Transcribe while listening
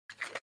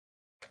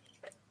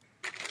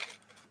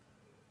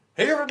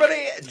Hey everybody,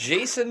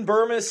 Jason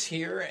Burmis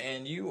here,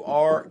 and you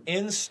are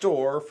in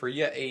store for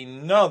yet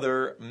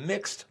another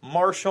mixed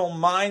martial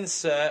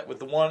mindset with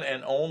the one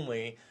and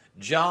only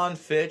John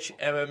Fitch,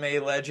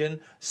 MMA legend,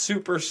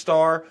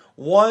 superstar,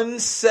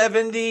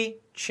 170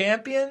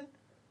 champion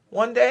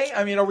one day.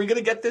 I mean, are we going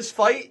to get this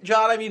fight,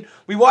 John? I mean,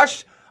 we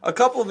watched a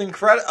couple of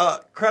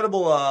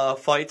incredible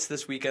fights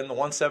this weekend. The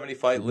 170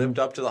 fight lived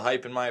up to the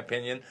hype, in my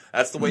opinion.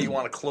 That's the way you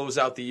want to close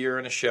out the year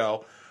in a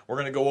show. We're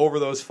going to go over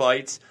those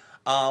fights.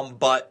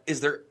 But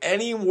is there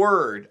any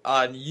word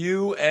on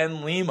you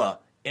and Lima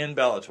in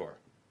Bellator?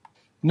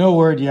 No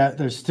word yet. It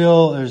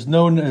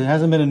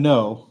hasn't been a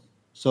no.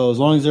 So as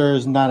long as there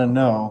is not a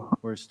no,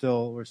 we're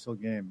still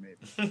game,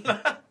 maybe.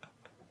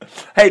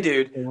 Hey,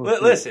 dude,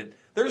 listen.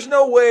 There's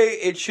no way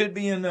it should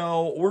be a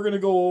no. We're going to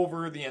go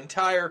over the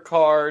entire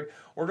card.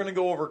 We're going to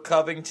go over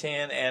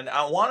Covington, and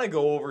I want to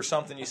go over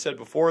something you said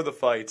before the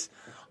fights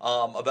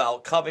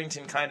about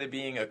Covington kind of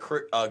being a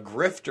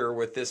grifter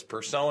with this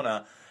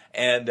persona.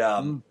 And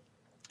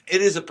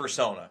it is a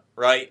persona,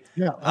 right?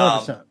 Yeah,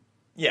 100%.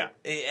 Yeah,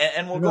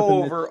 and we'll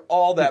go over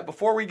all that.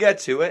 Before we get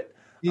to it,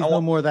 he's no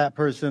more that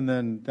person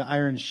than the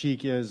Iron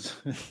Sheik is,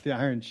 the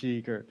Iron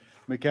Sheik or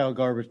Mikhail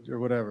Garbage or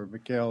whatever,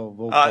 Mikhail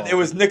Volkov. It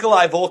was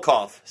Nikolai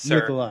Volkov, sir.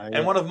 Nikolai, yeah.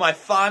 And one of my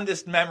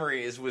fondest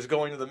memories was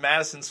going to the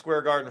Madison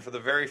Square Garden for the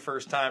very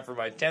first time for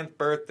my 10th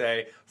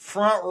birthday,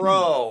 front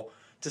row,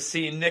 to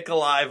see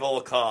Nikolai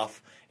Volkov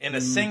in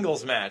a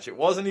singles match. It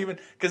wasn't even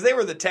because they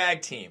were the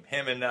tag team,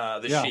 him and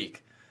the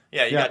Sheik.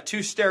 Yeah, you got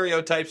two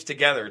stereotypes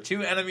together,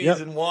 two enemies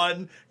in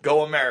one.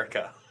 Go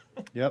America.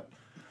 Yep.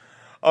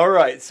 All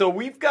right, so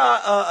we've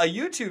got a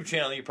YouTube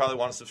channel you probably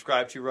want to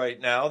subscribe to right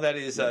now. That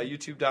is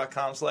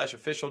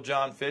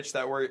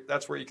youtube.com/officialjohnfitch.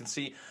 That's where you can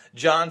see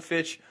John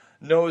Fitch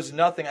Knows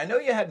Nothing. I know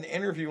you had an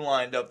interview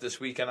lined up this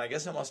weekend. I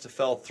guess it must have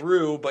fell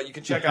through, but you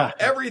can check out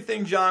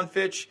everything John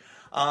Fitch.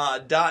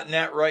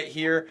 .net right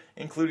here,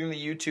 including the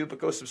YouTube, but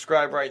go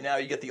subscribe right now.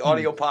 You get the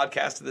audio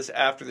podcast of this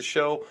after the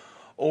show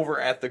over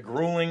at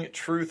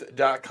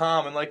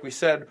thegruelingtruth.com. And like we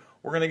said,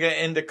 we're going to get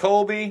into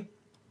Colby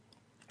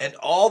and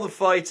all the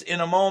fights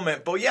in a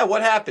moment. But yeah,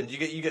 what happened? You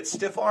get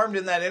stiff-armed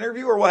in that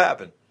interview, or what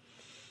happened?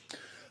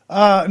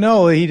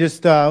 No, he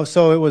just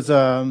so it was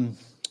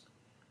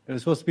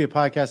supposed to be a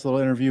podcast, a little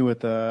interview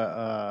with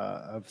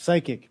a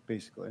psychic,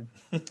 basically.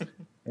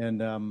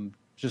 And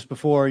just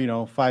before,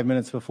 5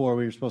 minutes before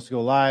we were supposed to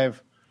go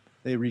live,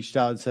 they reached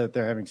out and said that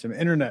they're having some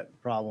internet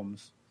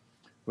problems,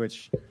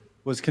 which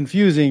was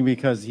confusing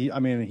because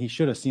he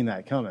should have seen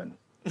that coming.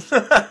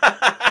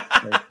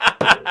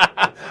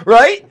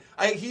 Right?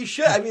 He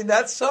should. I mean,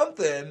 that's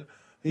something.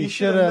 He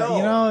should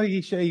have,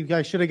 you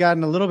guys should have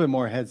gotten a little bit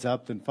more heads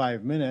up than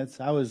 5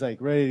 minutes. I was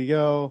like ready to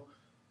go.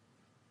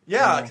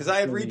 Yeah, because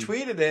I had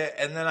retweeted it,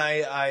 and then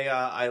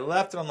I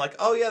left, and I'm like,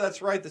 oh, yeah, that's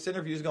right, this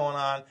interview's going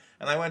on.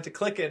 And I went to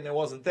click it, and it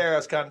wasn't there. I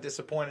was kind of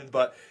disappointed.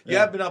 But you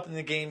have been up in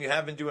the game. You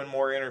have been doing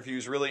more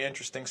interviews, really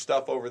interesting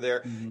stuff over there.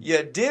 Mm-hmm.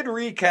 You did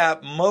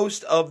recap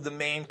most of the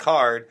main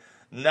card,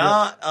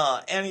 not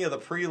any of the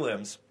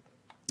prelims.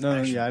 No,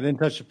 I didn't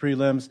touch the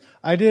prelims.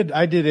 I did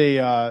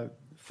a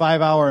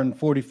 5 hour and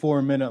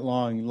 44-minute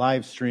long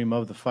live stream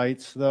of the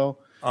fights, though.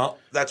 Oh,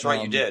 that's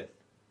right, you did.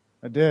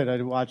 I did.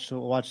 I watched a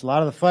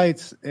lot of the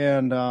fights,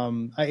 and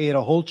I ate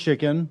a whole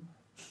chicken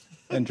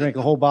and drank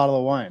a whole bottle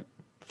of wine.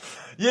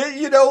 Yeah,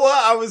 you know what?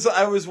 I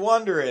was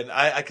wondering,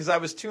 because I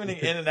was tuning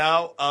in and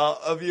out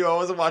of you. I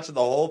wasn't watching the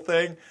whole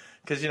thing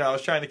because I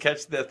was trying to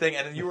catch the thing,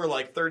 and you were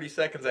like 30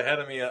 seconds ahead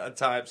of me a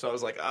time. So I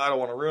was like, I don't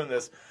want to ruin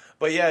this.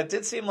 But yeah, it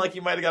did seem like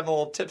you might have gotten a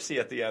little tipsy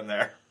at the end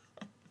there.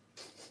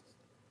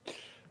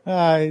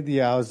 I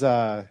was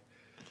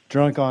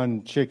drunk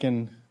on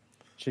chicken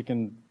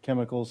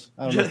chemicals.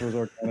 I don't know if it was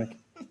organic.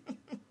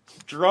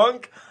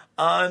 Drunk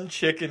on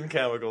chicken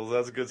chemicals.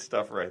 That's good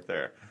stuff right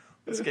there.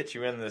 Let's get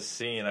you in this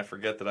scene. I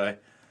forget that I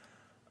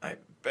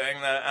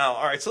banged that out.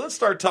 All right, so let's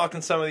start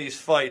talking some of these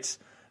fights.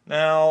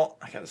 Now,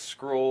 I got to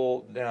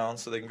scroll down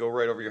so they can go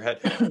right over your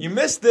head. You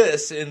missed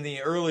this in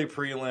the early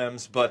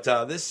prelims, but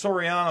this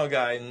Soriano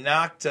guy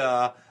knocked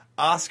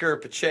Oscar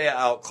Pacheco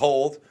out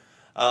cold.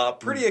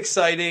 Pretty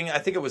exciting. I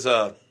think it was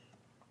I'm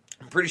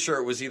pretty sure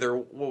it was either,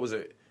 what was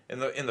it?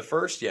 In the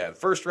first? Yeah,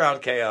 first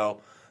round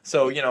KO.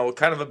 So,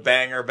 kind of a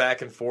banger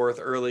back and forth,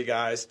 early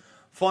guys.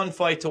 Fun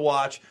fight to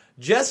watch.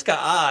 Jessica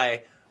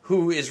Ai,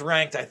 who is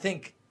ranked, I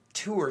think,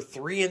 2 or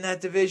 3 in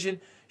that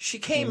division, she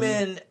came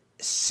in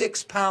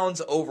 6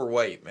 pounds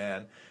overweight,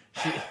 man.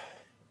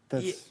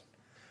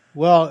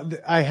 Well,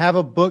 I have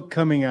a book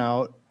coming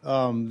out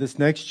this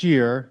next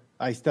year.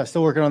 I'm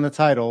still working on the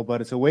title,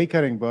 but it's a weight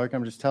cutting book.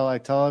 I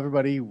tell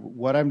everybody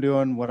what I'm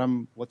doing,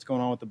 what's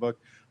going on with the book.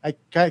 I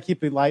kind of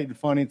keep it light and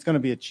funny. It's going to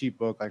be a cheap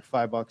book, like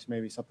 $5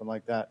 maybe, something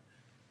like that.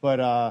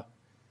 But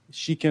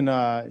she can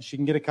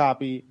get a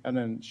copy, and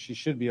then she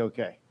should be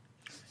okay.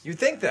 You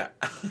think that?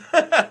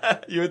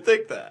 You would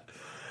think that.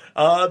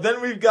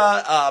 Then we've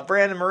got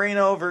Brandon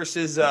Moreno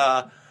versus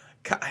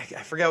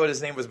I forget what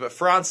his name was, but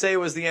Francais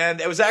was the end.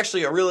 It was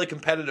actually a really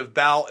competitive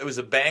bout. It was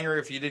a banger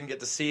if you didn't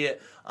get to see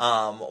it.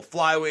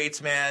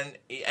 Flyweights, man.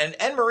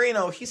 And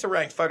Marino, he's a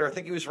ranked fighter. I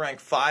think he was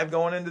ranked 5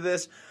 going into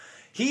this.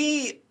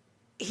 He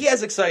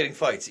has exciting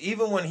fights.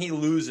 Even when he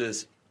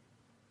loses,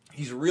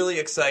 he's really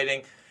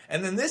exciting.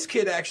 And then this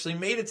kid actually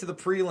made it to the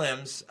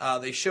prelims.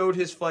 They showed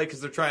his fight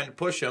because they're trying to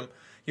push him.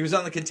 He was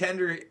on the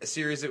Contender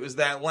Series. It was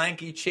that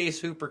lanky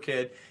Chase Hooper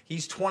kid.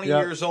 He's 20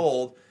 years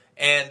old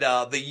and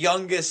the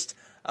youngest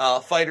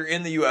fighter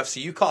in the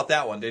UFC. You caught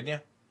that one, didn't you?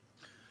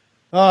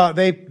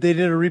 They did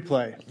a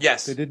replay.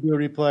 Yes. They did do a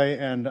replay,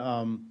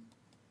 and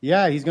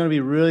yeah, he's going to be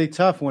really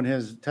tough when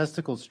his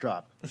testicles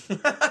drop.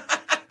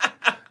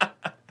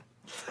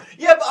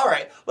 Yeah, but all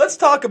right. Let's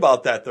talk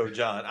about that, though,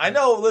 John. I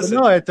know, listen.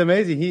 But no, it's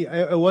amazing.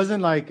 It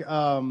wasn't like,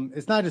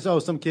 it's not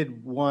just, some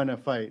kid won a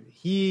fight.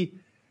 He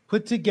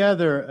put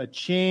together a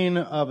chain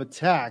of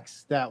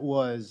attacks that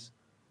was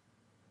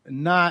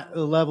not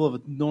the level of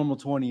a normal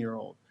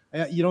 20-year-old.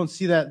 You don't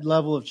see that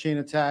level of chain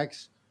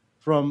attacks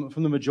from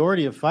the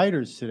majority of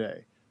fighters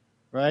today,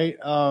 right?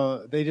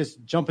 They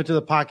just jump into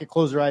the pocket,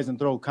 close their eyes, and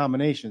throw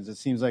combinations. It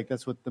seems like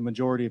that's what the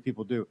majority of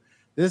people do.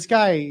 This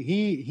guy,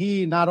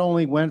 he not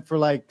only went for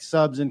like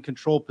subs and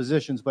control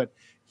positions, but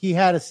he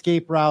had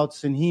escape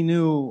routes and he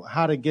knew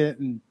how to get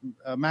and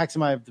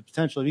maximize the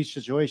potential of each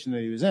situation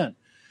that he was in.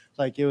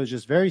 Like it was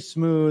just very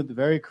smooth,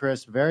 very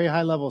crisp, very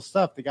high level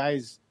stuff. The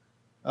guy's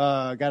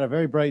got a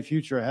very bright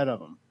future ahead of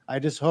him. I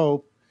just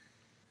hope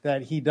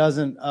that he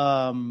doesn't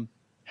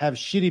have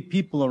shitty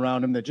people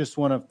around him that just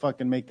want to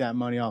fucking make that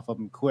money off of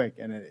him quick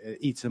and it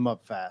eats him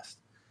up fast.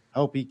 I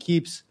hope he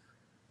keeps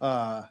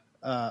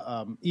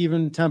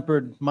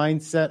even-tempered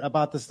mindset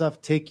about the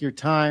stuff. Take your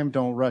time.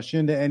 Don't rush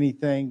into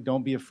anything.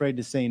 Don't be afraid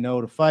to say no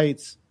to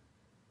fights.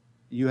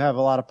 You have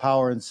a lot of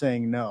power in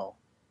saying no.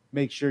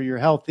 Make sure you're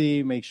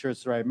healthy. Make sure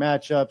it's the right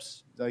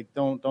matchups. Like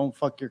don't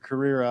fuck your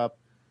career up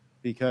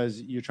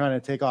because you're trying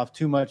to take off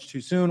too much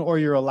too soon, or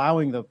you're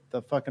allowing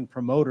the fucking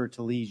promoter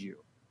to lead you.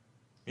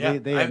 Yeah,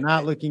 they are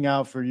not looking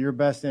out for your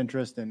best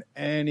interest in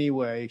any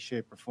way,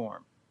 shape, or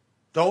form.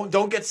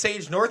 Don't get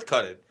Sage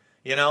Northcutted.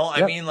 You know,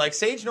 I mean, like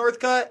Sage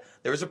Northcutt,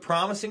 there was a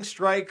promising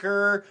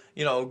striker,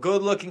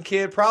 good-looking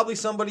kid, probably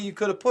somebody you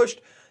could have pushed.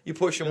 You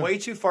push him way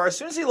too far. As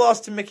soon as he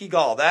lost to Mickey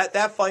Gall,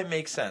 that fight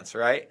makes sense,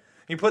 right?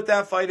 You put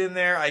that fight in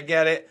there, I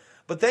get it.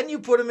 But then you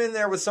put him in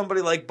there with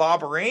somebody like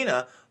Bob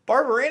Arena.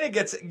 Bob Arena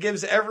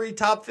gives every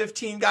top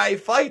 15 guy he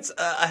fights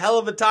a hell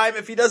of a time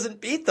if he doesn't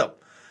beat them.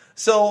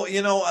 So,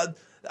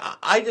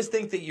 I just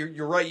think that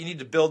you're right. You need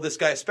to build this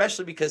guy,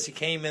 especially because he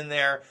came in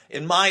there,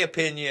 in my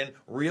opinion,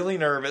 really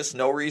nervous.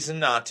 No reason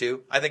not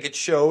to. I think it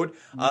showed,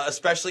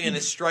 especially in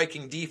his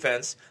striking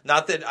defense.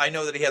 Not that I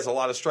know that he has a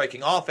lot of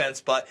striking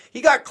offense, but he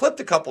got clipped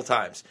a couple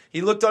times.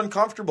 He looked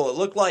uncomfortable. It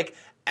looked like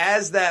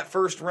as that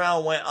first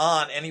round went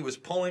on and he was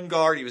pulling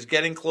guard, he was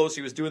getting close,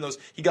 he was doing those,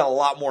 he got a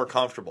lot more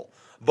comfortable.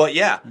 But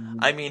yeah,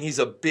 I mean, he's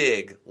a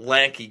big,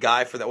 lanky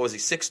guy for that. Was he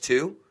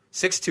 6'2"?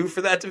 6'2"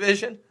 for that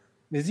division?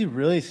 Is he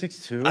really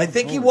 6'2"? I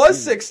think he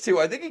was 6'2".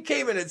 I think he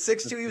came in at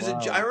 6'2". He was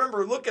I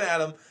remember looking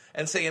at him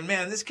and saying,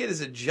 man, this kid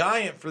is a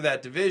giant for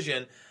that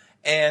division.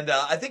 And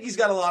I think he's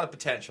got a lot of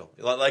potential.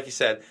 Like you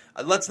said,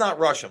 let's not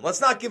rush him.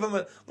 Let's not give him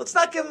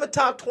a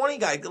top 20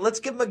 guy. Let's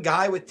give him a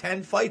guy with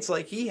 10 fights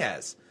like he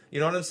has. You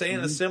know what I'm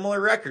saying? A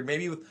similar record,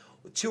 maybe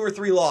with 2 or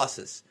 3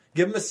 losses.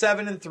 Give him a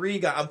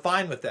 7-3 guy. I'm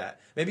fine with that.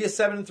 Maybe a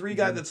 7-3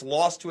 guy that's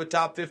lost to a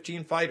top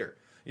 15 fighter.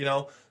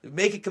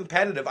 Make it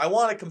competitive. I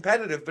want it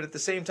competitive, but at the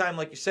same time,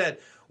 like you said,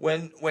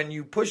 when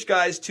you push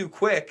guys too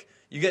quick,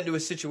 you get into a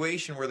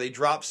situation where they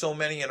drop so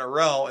many in a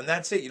row, and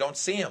that's it. You don't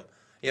see them.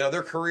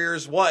 Their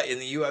careers, in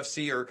the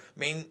UFC or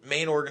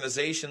main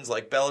organizations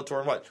like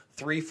Bellator,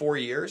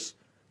 3-4 years?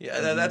 Yeah,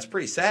 that's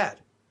pretty sad.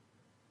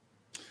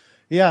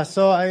 Yeah,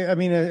 so I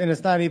mean, and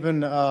it's not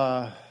even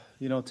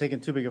taking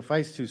too big of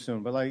fights too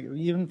soon, but like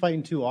even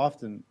fighting too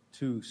often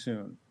too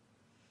soon.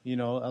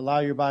 Allow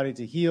your body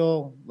to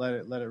heal, let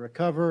it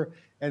recover,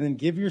 and then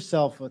give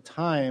yourself a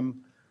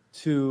time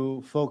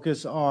to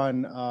focus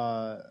on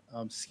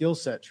skill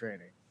set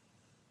training,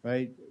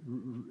 right?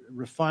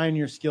 Refine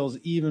your skills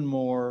even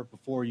more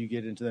before you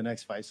get into the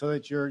next fight, so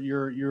that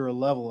you're a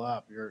level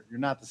up. You're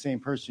not the same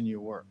person you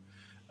were.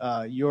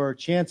 Your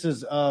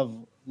chances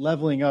of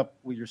leveling up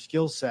with your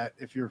skill set,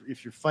 if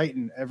you're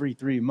fighting every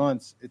 3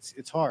 months,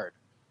 it's hard.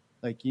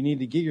 Like you need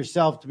to get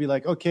yourself to be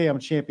like, okay, I'm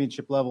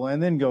championship level,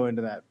 and then go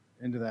into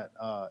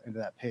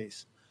that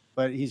pace.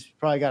 But he's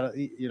probably got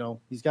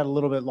he's got a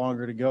little bit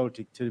longer to go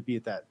to be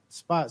at that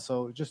spot.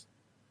 So just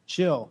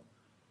chill.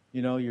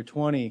 You're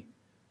 20.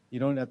 You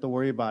don't have to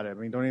worry about it. I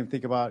mean, don't even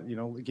think about,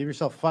 give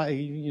yourself 5.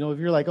 If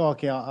you're like, oh,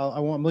 okay,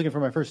 I'm looking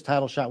for my first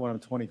title shot when I'm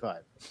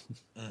 25.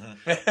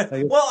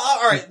 Like, well,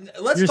 all right,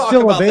 let's talk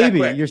about that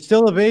quick. You're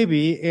still a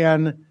baby,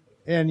 and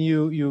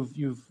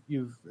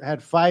you've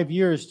had 5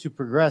 years to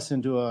progress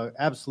into an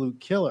absolute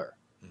killer.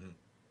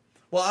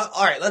 Well,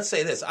 all right, let's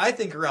say this. I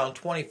think around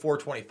 24,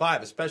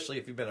 25, especially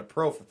if you've been a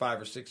pro for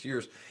 5 or 6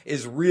 years,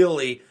 is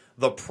really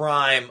the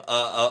prime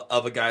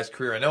of a guy's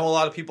career. I know a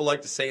lot of people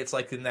like to say it's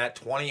like in that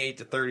 28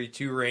 to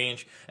 32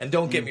 range. And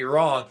don't get me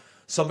wrong,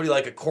 somebody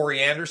like a Corey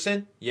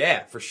Anderson,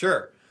 yeah, for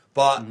sure.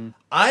 But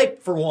I,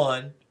 for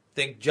one,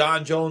 think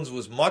John Jones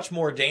was much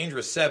more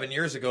dangerous 7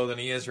 years ago than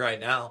he is right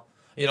now.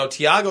 You know,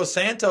 Thiago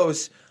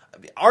Santos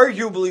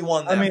arguably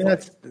won that. I mean,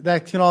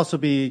 that can also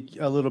be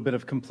a little bit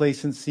of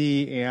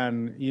complacency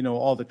and, you know,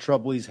 all the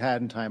trouble he's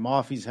had and time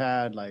off he's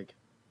had. Like,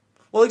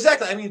 well,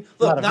 exactly. I mean,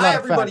 look, not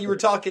everybody, you were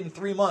factors. talking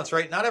 3 months,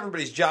 right? Not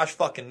everybody's Josh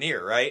fucking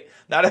Neer, right?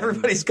 Not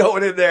everybody's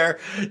going in there,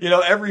 you know,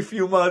 every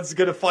few months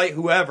going to fight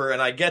whoever,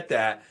 and I get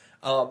that.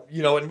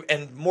 You know,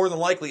 and more than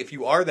likely, if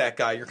you are that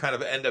guy, you're kind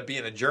of end up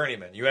being a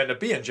journeyman. You end up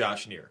being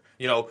Josh Neer.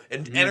 You know,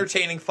 an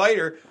entertaining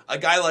fighter. A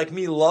guy like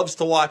me loves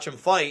to watch him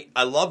fight.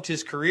 I loved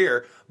his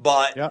career,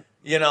 but,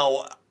 you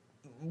know,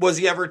 was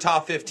he ever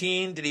top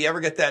 15? Did he ever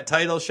get that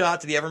title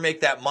shot? Did he ever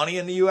make that money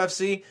in the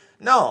UFC?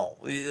 No.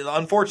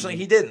 Unfortunately,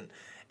 he didn't.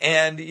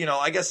 And, you know,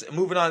 I guess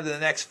moving on to the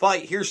next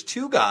fight, here's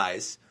two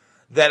guys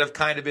that have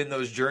kind of been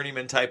those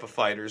journeyman type of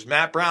fighters.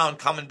 Matt Brown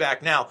coming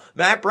back now.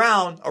 Matt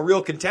Brown, a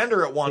real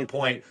contender at one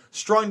point,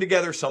 strung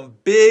together some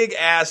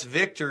big-ass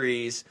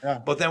victories,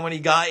 but then when he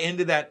got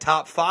into that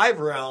top 5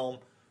 realm,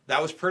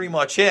 that was pretty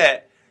much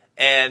it.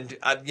 And,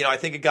 you know, I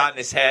think it got in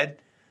his head.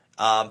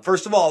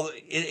 First of all,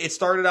 it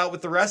started out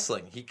with the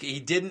wrestling. He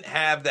didn't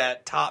have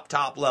that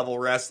top level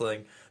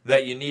wrestling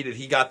that you needed.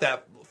 He got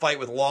that fight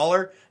with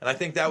Lawler, and I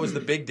think that was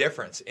the big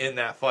difference in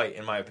that fight,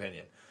 in my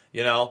opinion.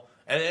 You know?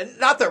 And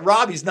not that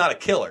Robbie's not a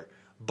killer,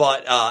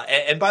 but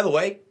and by the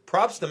way,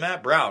 props to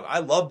Matt Brown. I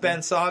love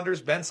Ben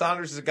Saunders. Ben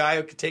Saunders is a guy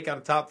who could take on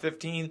a top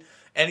 15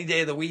 any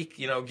day of the week,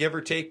 you know, give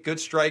or take. Good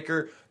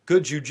striker,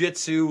 good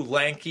jiu-jitsu,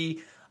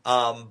 lanky.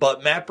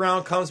 But Matt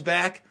Brown comes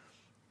back,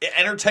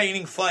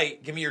 entertaining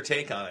fight. Give me your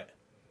take on it.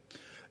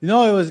 You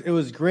know, it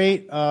was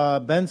great.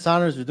 Ben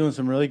Saunders was doing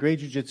some really great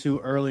jiu-jitsu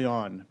early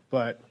on,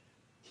 but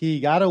he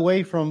got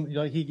away from, you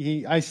know,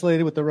 he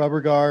isolated with the rubber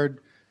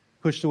guard,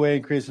 pushed away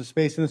and created some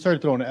space, and then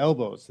started throwing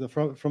elbows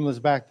from his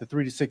back to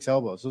 3 to 6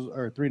 elbows,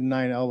 or 3 to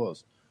 9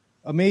 elbows.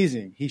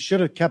 Amazing. He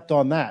should have kept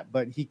on that,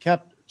 but he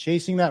kept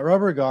chasing that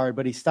rubber guard,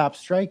 but he stopped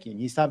striking.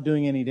 He stopped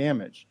doing any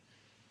damage.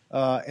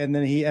 And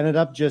then he ended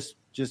up just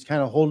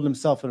kind of holding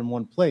himself in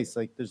one place.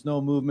 Like, there's no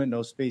movement,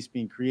 no space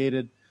being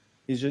created.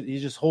 He's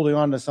just holding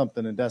on to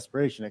something in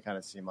desperation, it kind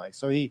of seemed like.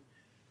 So he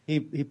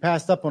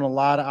passed up on a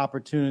lot of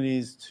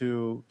opportunities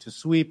to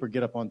sweep or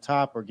get up on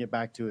top or get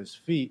back to his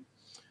feet.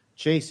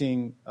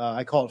 Chasing,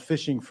 I call it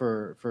fishing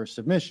for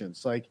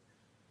submissions.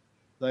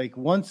 Like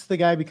once the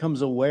guy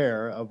becomes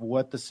aware of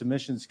what the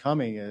submission's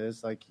coming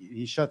is, like,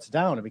 he shuts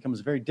down. It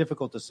becomes very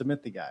difficult to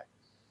submit the guy.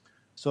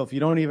 So if you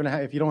don't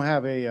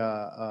have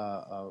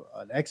an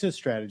exit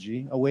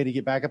strategy, a way to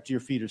get back up to your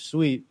feet or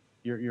sweep,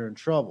 you're in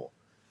trouble.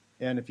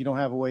 And if you don't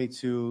have a way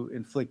to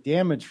inflict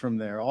damage from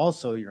there,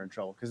 also you're in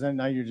trouble, because then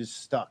now you're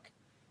just stuck.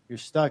 You're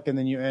stuck, and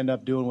then you end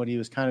up doing what he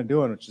was kind of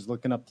doing, which is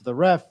looking up to the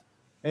ref.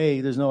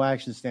 Hey, there's no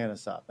action, stand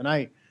us up. And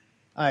I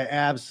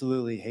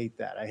absolutely hate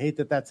that. I hate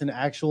that that's an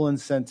actual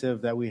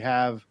incentive that we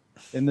have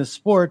in the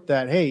sport,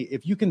 that, hey,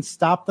 if you can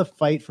stop the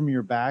fight from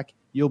your back,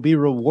 you'll be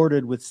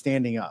rewarded with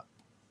standing up.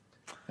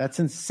 That's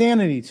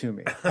insanity to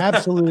me.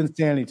 Absolute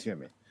insanity to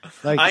me.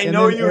 Like, I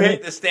know you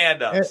hate the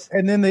stand-ups.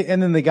 And then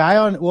the guy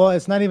on, well,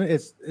 it's not even,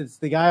 it's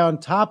the guy on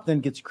top then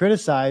gets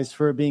criticized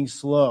for being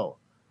slow.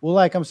 Well,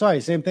 like, I'm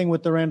sorry, same thing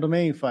with the Randall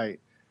May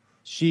fight.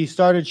 She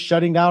started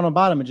shutting down on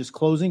bottom and just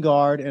closing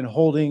guard and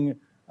holding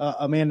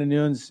Amanda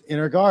Nunes in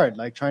her guard,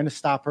 like trying to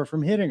stop her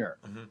from hitting her.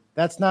 Mm-hmm.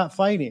 That's not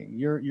fighting.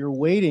 You're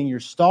waiting,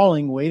 you're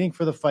stalling, waiting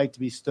for the fight to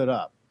be stood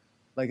up.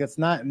 Like, it's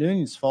not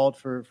Nunes' fault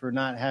for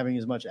not having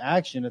as much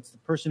action. It's the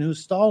person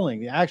who's stalling,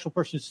 the actual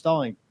person who's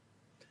stalling.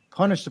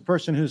 Punish the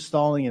person who's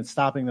stalling and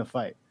stopping the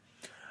fight.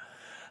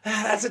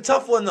 That's a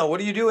tough one, though. What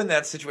do you do in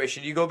that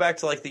situation? Do you go back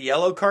to, like, the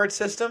yellow card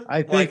system?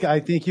 I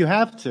think you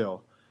have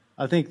to.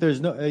 I think there's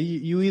no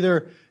you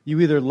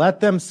either let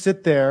them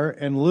sit there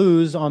and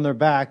lose on their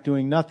back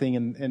doing nothing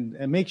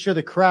and make sure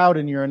the crowd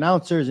and your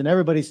announcers and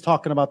everybody's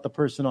talking about the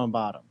person on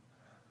bottom.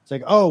 It's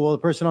like, oh, well, the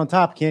person on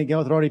top can't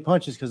get throw any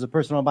punches because the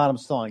person on bottom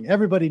is stalling.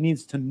 Everybody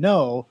needs to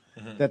know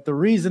that the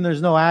reason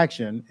there's no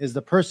action is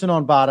the person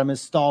on bottom is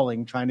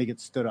stalling, trying to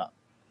get stood up.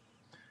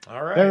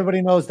 All right. If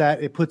everybody knows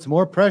that, it puts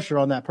more pressure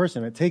on that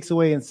person. It takes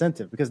away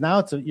incentive, because now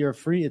it's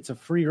a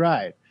free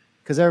ride.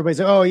 Because everybody's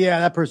like, oh, yeah,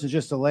 that person's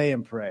just a lay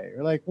and pray.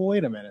 You're like, well,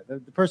 wait a minute.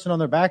 The person on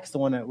their back is the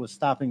one that was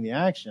stopping the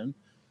action.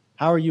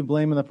 How are you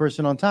blaming the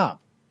person on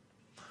top?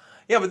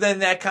 Yeah, but then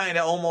that kind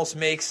of almost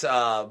makes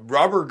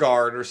rubber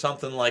guard or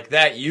something like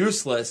that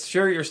useless.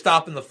 Sure, you're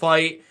stopping the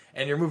fight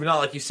and you're moving on.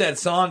 Like you said,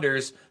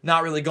 Saunders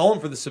not really going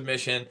for the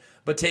submission,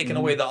 but taking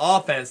away the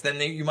offense, then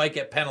you might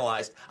get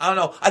penalized. I don't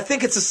know. I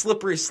think it's a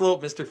slippery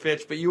slope, Mr.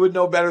 Fitch, but you would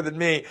know better than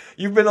me.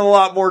 You've been in a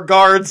lot more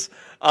guards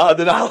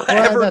than I'll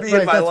ever be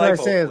in my life. That's what I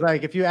say. Is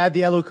like, if you add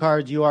the yellow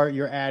cards,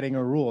 you're adding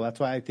a rule. That's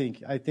why I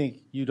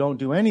think you don't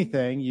do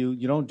anything. You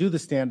don't do the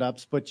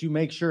stand-ups, but you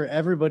make sure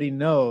everybody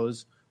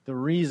knows the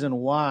reason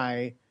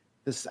why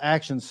this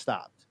action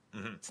stopped.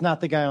 It's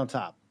not the guy on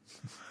top.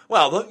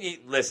 Well,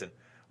 listen,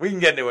 we can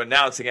get into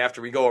announcing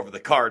after we go over the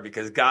card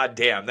because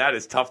goddamn, that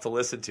is tough to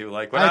listen to.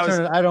 Like when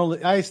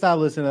I stopped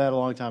listening to that a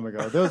long time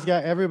ago. Those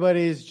guys,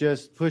 everybody's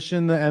just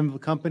pushing the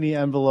company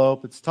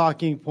envelope. It's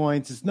talking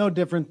points. It's no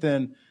different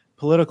than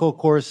political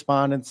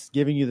correspondents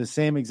giving you the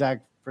same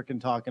exact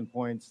freaking talking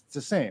points. It's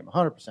the same,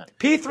 100%.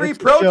 P3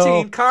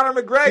 protein, Conor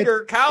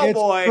McGregor,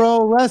 cowboy. It's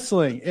pro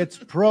wrestling. It's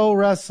pro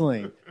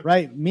wrestling,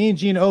 right? Mean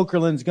Gene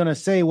Okerlund's going to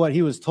say what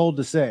he was told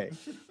to say.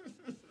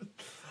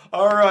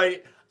 All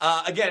right.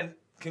 Again,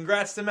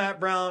 congrats to Matt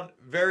Brown.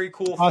 Very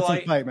cool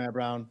awesome fight, Matt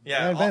Brown.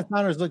 Yeah. And Ben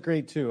Saunders looked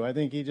great, too. I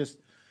think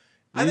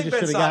I think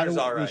Ben Saunders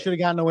all right. He should have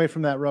gotten away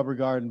from that rubber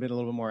guard and been a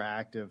little bit more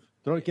active.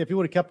 If he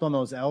would have kept on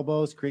those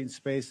elbows, creating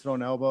space,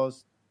 throwing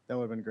elbows, that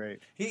would have been great.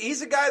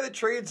 He's a guy that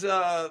trades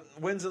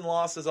wins and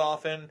losses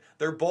often.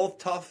 They're both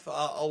tough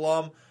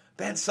alum.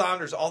 Ben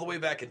Saunders, all the way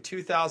back in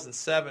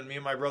 2007, me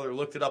and my brother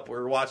looked it up. We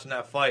were watching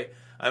that fight.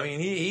 I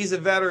mean, he's a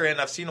veteran.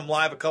 I've seen him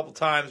live a couple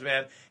times,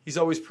 man. He's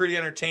always pretty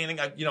entertaining.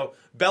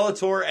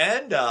 Bellator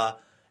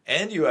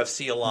and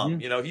UFC alum.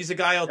 He's a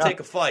guy who'll take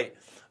a fight.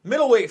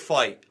 Middleweight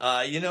fight.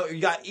 You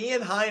got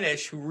Ian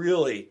Heinisch, who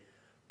really,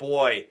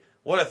 boy,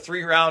 what a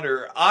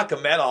 3-rounder.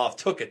 Akhmedov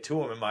took it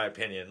to him, in my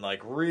opinion.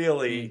 Like,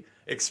 really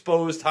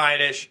exposed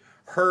Heinisch,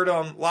 hurt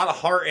him. A lot of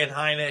heart in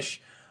Heinisch,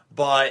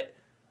 but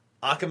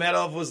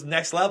Akhmedov was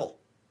next level.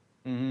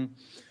 Mm-hmm.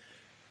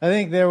 I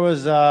think there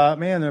was,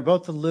 they're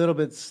both a little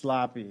bit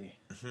sloppy.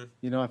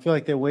 Mm-hmm. I feel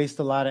like they waste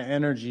a lot of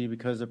energy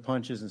because their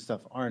punches and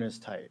stuff aren't as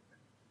tight.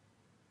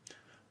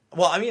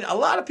 Well, I mean, a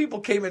lot of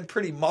people came in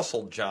pretty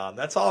muscled, John.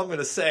 That's all I'm going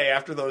to say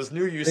after those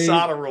new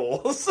USADA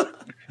rules.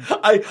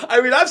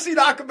 I mean, I've seen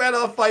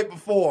Akhmedov fight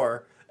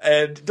before,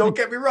 and don't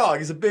get me wrong,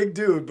 he's a big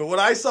dude. But when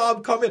I saw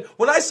him come in,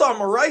 when I saw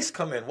Moraes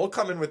come in, we'll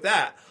come in with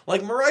that.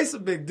 Like, Moraes a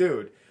big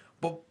dude.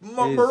 But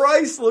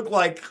Moraes looked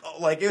like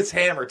it's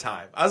hammer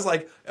time. I was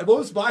like, are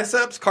those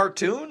biceps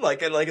cartoon?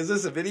 Like, is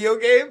this a video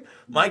game?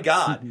 My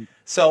God.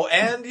 So,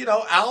 and,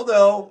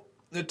 Aldo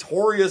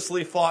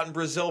notoriously fought in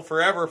Brazil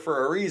forever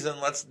for a reason.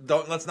 Let's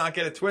not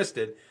get it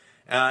twisted.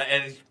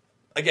 And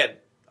again,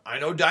 I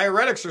know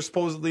diuretics are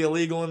supposedly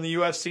illegal in the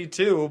UFC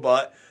too,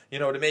 but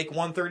to make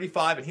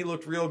 135 and he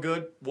looked real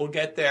good, we'll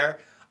get there.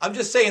 I'm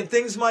just saying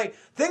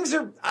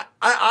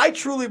I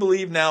truly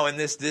believe now in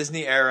this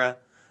Disney era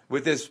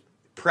with this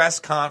press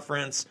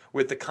conference,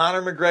 with the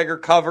Conor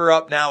McGregor cover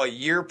up now a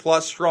year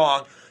plus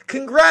strong.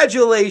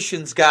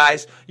 Congratulations,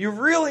 guys. You've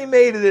really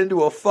made it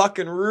into a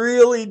fucking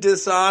really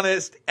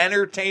dishonest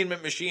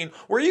entertainment machine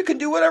where you can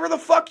do whatever the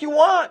fuck you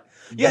want.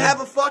 You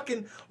have a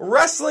fucking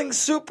wrestling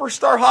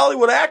superstar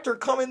Hollywood actor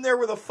come in there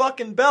with a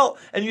fucking belt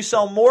and you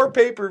sell more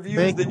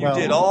pay-per-views than you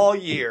did all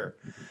year.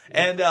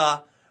 And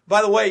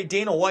by the way,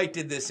 Dana White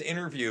did this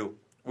interview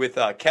with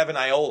Kevin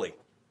Iole.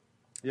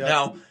 Yep.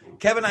 Now,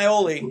 Kevin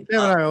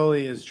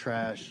Iole is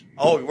trash.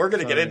 Oh, we're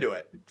going to get into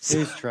it.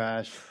 He's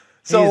trash.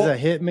 So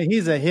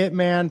he's a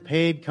hitman,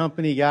 paid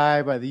company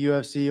guy by the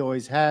UFC,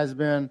 always has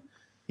been.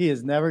 He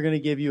is never going to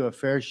give you a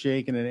fair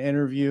shake in an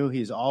interview.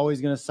 He's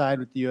always going to side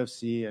with the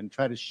UFC and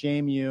try to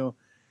shame you.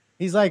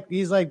 He's like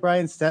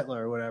Brian Stetler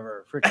or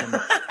whatever. Freaking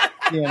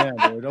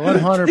CNN, dude.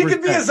 100%. He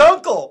could be his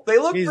uncle. They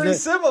look pretty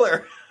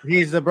similar.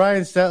 He's the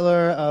Brian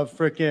Stetler of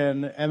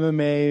freaking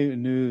MMA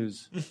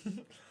news.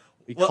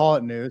 We call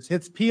it news.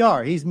 It's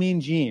PR. He's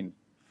Mean Gene.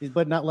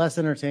 But not less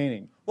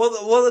entertaining.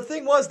 Well, the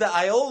thing was that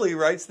Iole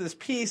writes this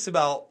piece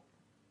about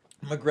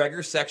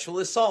McGregor's sexual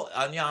assault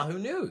on Yahoo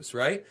News,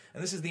 right?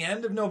 And this is the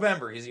end of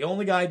November. He's the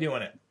only guy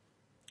doing it.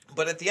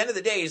 But at the end of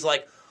the day, he's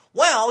like,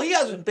 well, he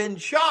hasn't been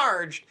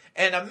charged,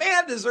 and a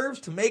man deserves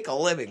to make a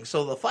living,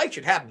 so the fight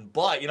should happen.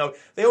 But,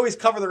 they always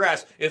cover their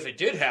ass. If it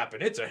did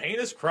happen, it's a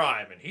heinous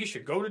crime, and he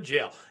should go to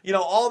jail.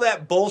 All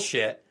that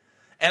bullshit.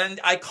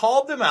 And I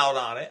called them out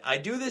on it. I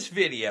do this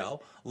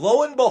video.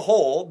 Lo and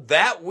behold,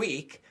 that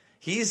week,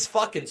 he's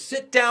fucking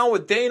sit down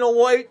with Dana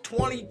White,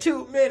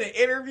 22-minute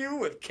interview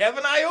with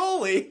Kevin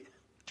Iole.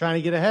 Trying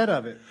to get ahead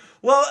of it.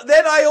 Well,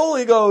 then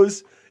Iole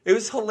goes, it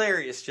was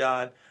hilarious,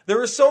 John. There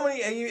were so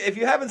many, if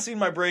you haven't seen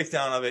my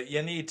breakdown of it,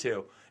 you need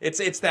to.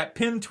 It's that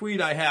pinned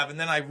tweet I have, and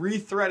then I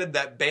rethreaded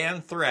that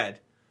banned thread.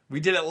 We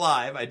did it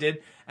live. I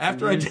did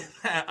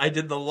that, I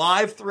did the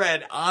live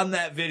thread on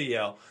that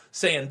video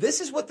saying,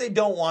 this is what they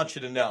don't want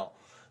you to know.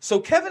 So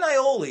Kevin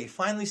Iole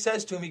finally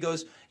says to him, he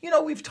goes,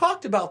 we've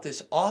talked about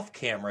this off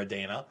camera,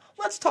 Dana.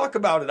 Let's talk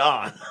about it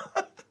on.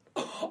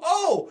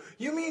 Oh,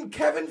 you mean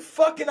Kevin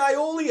fucking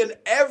Iole and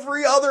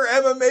every other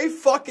MMA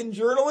fucking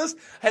journalist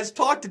has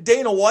talked to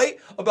Dana White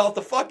about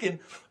the fucking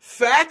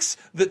facts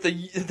that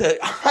the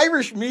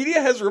Irish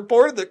media has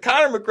reported that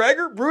Conor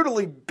McGregor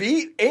brutally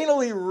beat,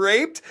 anally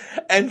raped,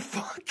 and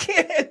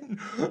fucking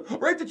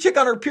raped a chick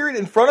on her period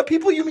in front of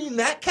people? You mean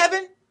that,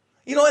 Kevin?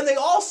 And they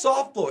all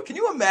soft blow it. Can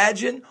you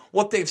imagine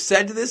what they've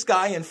said to this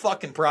guy in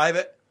fucking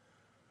private?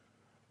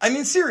 I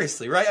mean,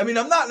 seriously, right? I mean,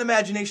 I'm not in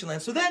imagination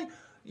land. So then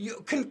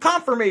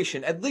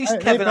confirmation. At least They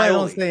Kevin probably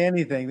Iole. don't say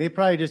anything. They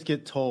probably just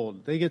get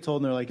told. They get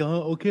told, and they're like,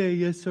 "Oh, okay,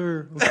 yes,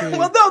 sir. Okay.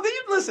 Well, no,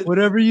 listen.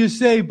 Whatever you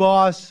say,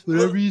 boss.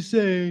 Whatever you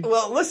say."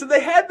 Well, listen,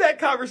 they had that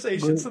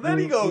conversation. So then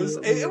he goes,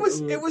 it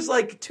was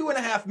like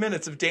 2.5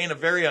 minutes of Dana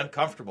very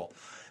uncomfortable.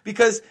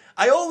 Because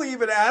Iole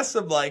even asked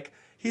him, like,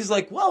 he's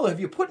like, well, have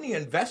you put any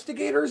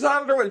investigators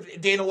on it? Or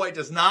what? Dana White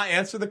does not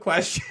answer the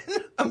question.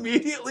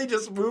 Immediately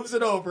just moves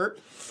it over.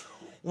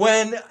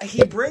 When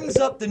he brings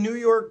up the New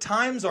York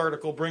Times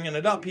article, bringing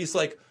it up, he's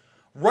like,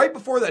 right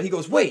before that, he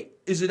goes, wait,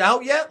 is it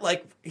out yet?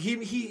 Like,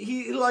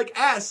 he like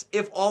asks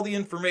if all the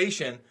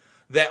information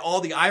that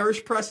all the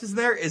Irish press is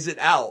there, is it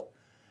out?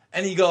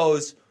 And he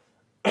goes,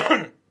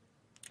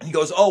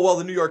 oh, well,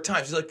 the New York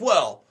Times. He's like,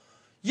 well,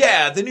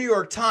 yeah, the New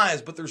York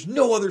Times, but there's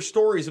no other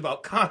stories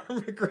about Conor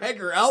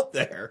McGregor out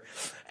there.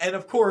 And,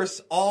 of course,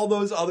 all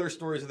those other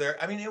stories are there.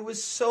 I mean, it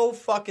was so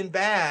fucking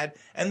bad.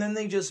 And then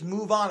they just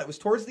move on. It was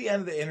towards the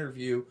end of the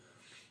interview.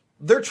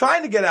 They're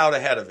trying to get out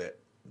ahead of it.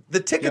 The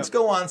tickets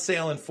go on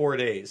sale in 4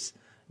 days.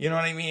 You know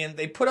what I mean?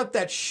 They put up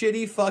that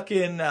shitty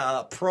fucking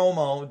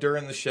promo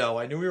during the show.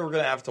 I knew we were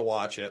going to have to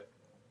watch it.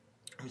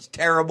 It was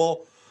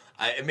terrible.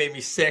 It made me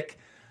sick.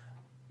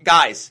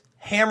 Guys,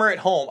 hammer it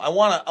home. I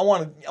want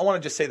to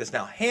just say this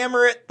now.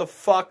 Hammer it the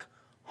fuck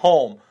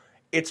home.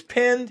 It's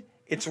pinned.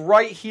 It's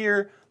right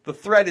here. The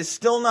thread is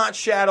still not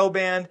shadow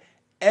banned.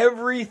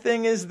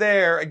 Everything is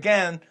there.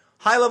 Again,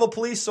 high-level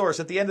police source.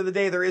 At the end of the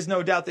day, there is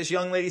no doubt this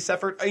young lady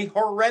suffered a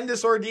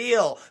horrendous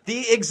ordeal.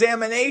 The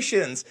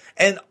examinations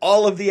and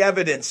all of the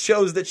evidence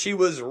shows that she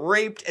was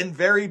raped and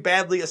very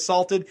badly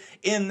assaulted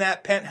in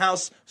that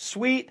penthouse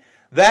suite.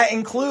 That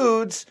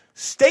includes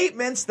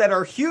statements that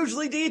are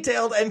hugely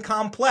detailed and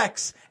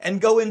complex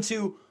and go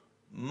into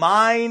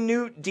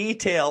minute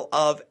detail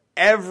of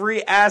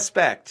every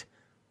aspect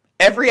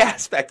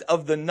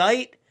of the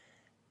night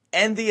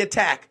and the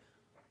attack.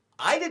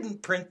 I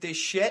didn't print this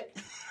shit.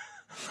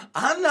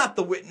 I'm not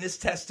the witness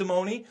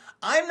testimony.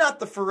 I'm not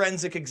the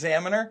forensic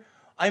examiner.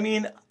 I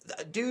mean,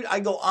 dude, I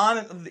go on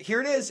and here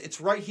it is.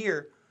 It's right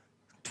here.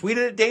 Tweet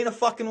it at Dana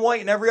fucking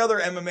White and every other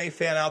MMA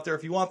fan out there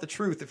if you want the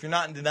truth, if you're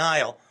not in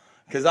denial.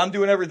 Because I'm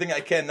doing everything I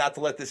can not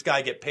to let this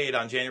guy get paid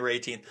on January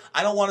 18th.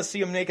 I don't want to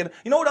see him naked.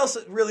 You know what else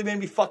really made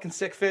me fucking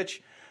sick,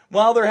 Fitch?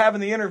 While they're having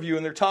the interview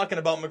and they're talking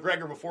about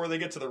McGregor before they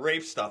get to the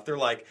rape stuff, they're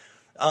like,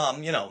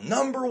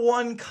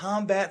 #1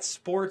 combat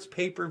sports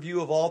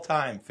pay-per-view of all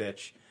time,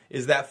 Fitch,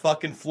 is that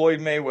fucking Floyd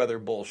Mayweather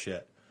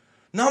bullshit.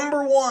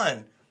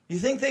 #1. You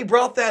think they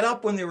brought that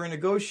up when they were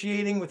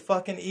negotiating with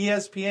fucking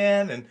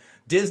ESPN and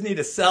Disney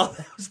to sell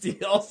those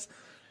deals?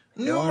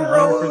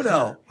 Numero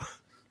uno.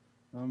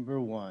 Number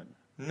one.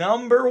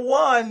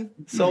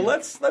 So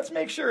let's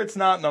make sure it's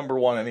not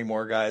 #1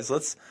 anymore, guys.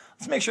 Let's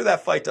make sure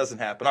that fight doesn't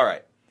happen. All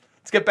right.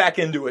 Let's get back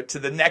into it, to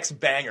the next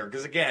banger.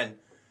 Because, again,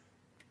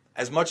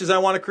 as much as I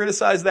want to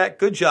criticize that,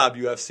 good job,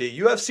 UFC.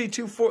 UFC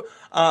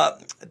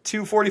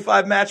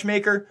 245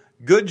 matchmaker,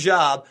 good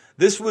job.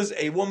 This was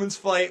a women's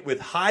fight with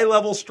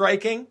high-level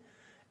striking,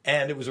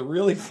 and it was a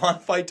really fun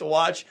fight to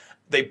watch.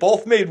 They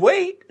both made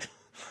weight.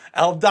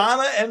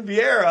 Aldana and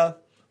Vieira,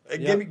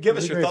 give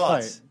us your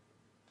thoughts. Fight.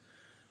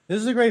 This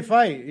is a great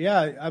fight.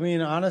 Yeah, I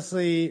mean,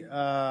 honestly,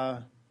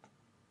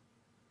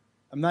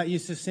 I'm not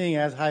used to seeing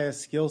as high a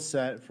skill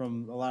set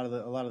from a lot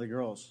of the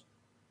girls.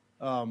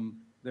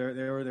 They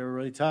were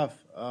really tough.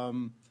 I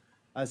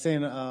was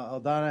saying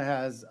Aldana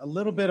has a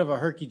little bit of a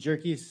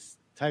herky-jerky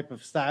type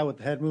of style with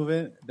the head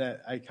movement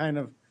that I kind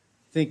of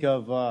think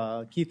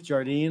of Keith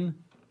Jardine.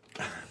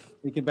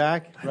 Thinking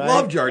back, right?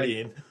 Love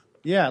Jardine.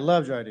 I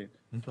love Jardine.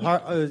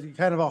 Kind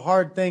of a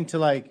hard thing to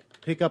like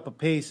pick up a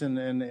pace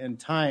and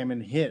time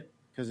and hit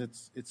because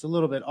it's a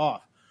little bit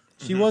off.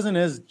 She wasn't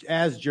as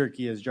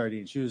jerky as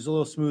Jardine. She was a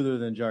little smoother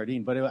than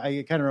Jardine, but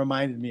it kind of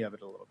reminded me of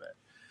it a little bit.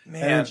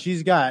 Man. And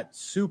she's got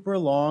super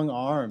long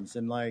arms,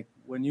 and like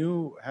when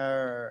you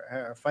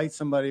fight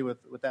somebody with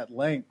that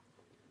length,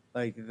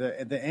 like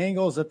the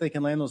angles that they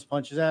can land those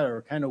punches at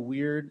are kind of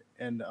weird,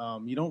 and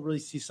you don't really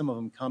see some of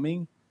them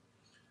coming.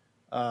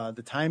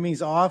 The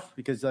timing's off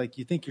because like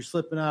you think you're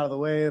slipping out of the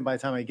way, and by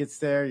the time it gets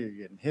there, you're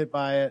getting hit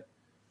by it.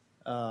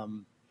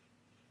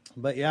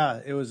 But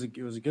yeah, it was a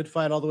good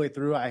fight all the way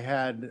through. I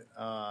had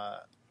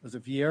was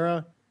it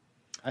Vieira?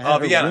 I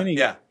had her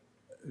winning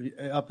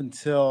up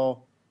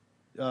until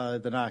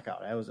the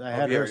knockout. I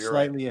had her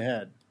slightly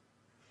ahead.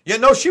 Yeah,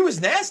 no, she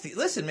was nasty.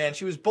 Listen, man,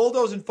 she was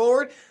bulldozing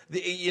forward.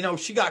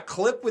 She got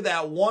clipped with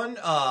that one.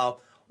 What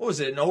was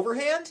it? An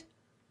overhand?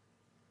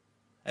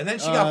 And then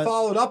she got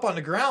followed up on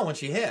the ground when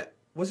she hit.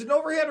 Was it an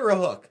overhand or a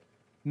hook?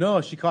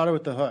 No, she caught her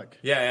with the hook.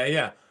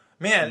 Yeah.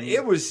 Man,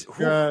 it was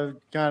kind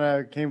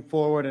of came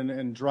forward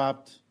and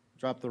dropped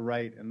the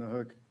right and the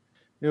hook.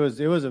 It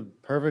was a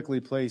perfectly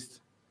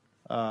placed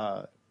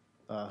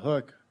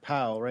hook,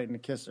 pow, right in the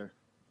kisser.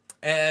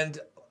 And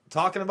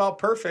talking about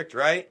perfect,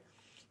 right?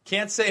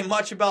 Can't say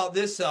much about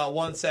this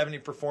 170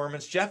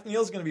 performance. Jeff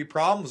Neal's going to be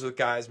problems with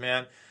guys,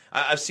 man.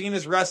 I've seen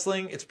his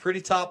wrestling. It's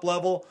pretty top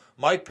level.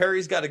 Mike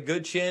Perry's got a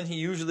good chin. He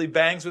usually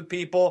bangs with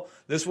people.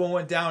 This one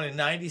went down in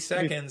 90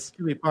 seconds.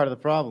 Could be part of the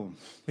problem.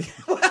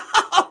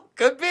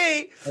 Could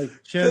be. Like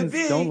Could chins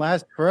be. don't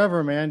last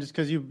forever, man. Just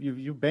because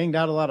you banged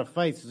out a lot of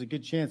fights, there's a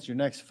good chance your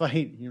next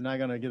fight you're not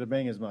gonna get a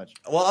bang as much.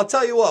 Well, I'll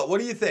tell you what. What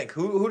do you think?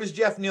 Who does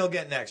Jeff Neal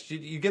get next?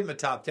 You give him a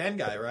top 10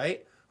 guy,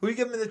 right? Who do you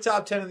give him in the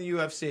top 10 in the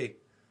UFC?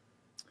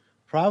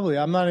 Probably.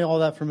 I'm not all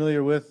that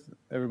familiar with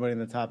everybody in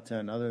the top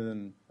 10, other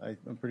than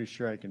I'm pretty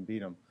sure I can beat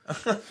them.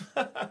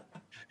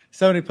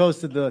 Somebody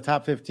posted the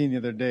top 15 the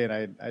other day,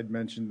 and I'd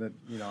mentioned that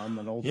I'm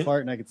an old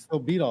fart and I could still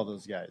beat all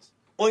those guys.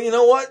 Well, you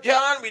know what,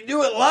 John? We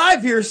do it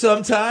live here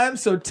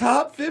sometimes. So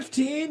top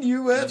 15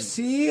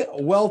 UFC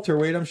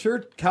welterweight. I'm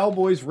sure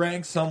Cowboys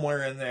rank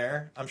somewhere in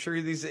there. I'm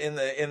sure these in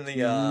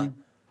the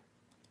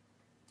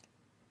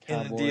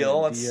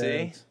deal. Let's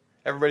see.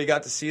 Everybody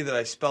got to see that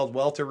I spelled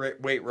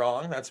welterweight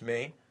wrong. That's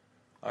me.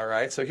 All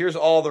right. So here's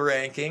all the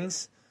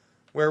rankings.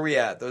 Where are we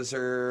at? Those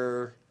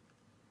are.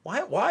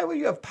 Why would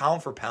you have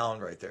pound for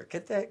pound right there?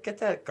 Get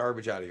that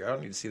garbage out of here. I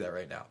don't need to see that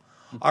right now.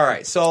 All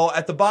right, so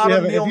at the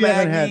bottom, Neil Magny.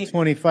 If you haven't had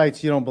 20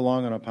 fights, you don't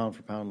belong on a pound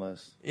for pound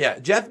list. Yeah,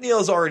 Jeff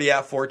Neal's already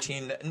at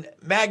 14.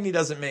 Magny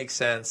doesn't make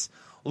sense.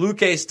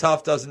 Luke's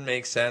tough doesn't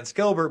make sense.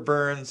 Gilbert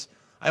Burns,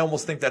 I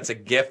almost think that's a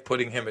gift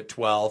putting him at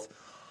 12.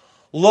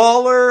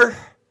 Lawler,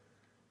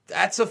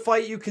 that's a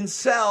fight you can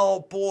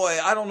sell. Boy,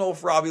 I don't know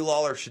if Robbie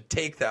Lawler should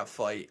take that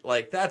fight.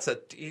 Like, that's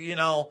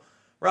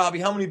Robbie,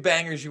 how many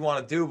bangers you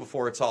want to do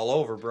before it's all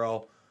over,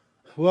 bro?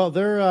 Well,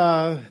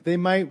 they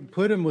might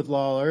put him with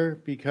Lawler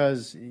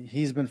because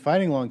he's been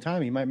fighting a long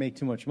time. He might make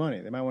too much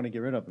money. They might want to get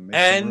rid of him.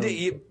 And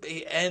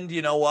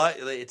you know what?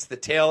 It's the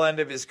tail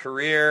end of his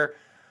career.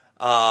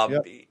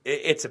 Yep.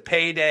 It's a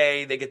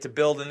payday. They get to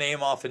build a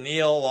name off of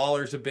Neal.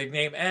 Lawler's a big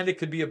name, and it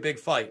could be a big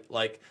fight.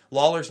 Like,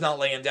 Lawler's not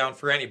laying down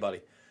for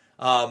anybody.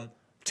 To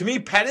me,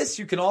 Pettis,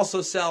 you can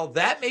also sell.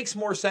 That makes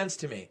more sense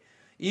to me.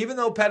 Even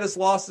though Pettis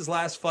lost his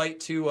last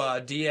fight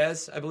to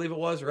Diaz, I believe it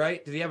was,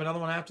 right? Did he have another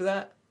one after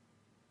that?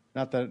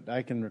 Not that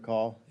I can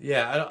recall.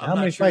 Yeah, How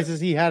many fights has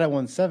he had at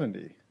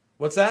 170?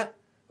 What's that?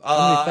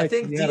 I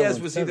think Diaz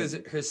was either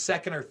his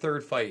second or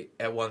third fight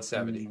at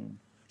 170.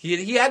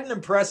 He had an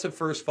impressive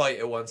first fight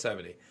at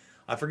 170.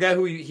 I forget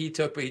who he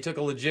took, but he took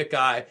a legit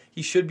guy.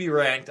 He should be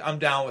ranked. I'm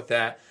down with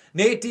that.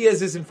 Nate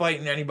Diaz isn't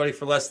fighting anybody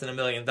for less than $1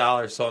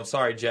 million, so I'm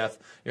sorry, Jeff.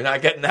 You're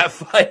not getting that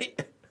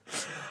fight.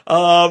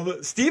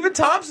 Stephen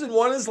Thompson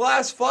won his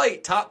last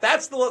fight.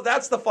 That's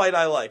the fight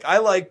I like. I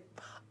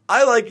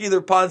like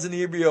either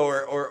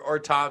Ponzinibbio or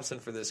Thompson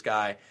for this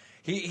guy.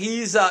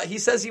 He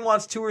says he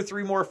wants 2 or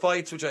 3 more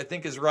fights, which I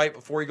think is right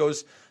before he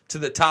goes to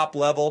the top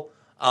level.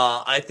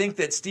 I think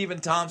that Stephen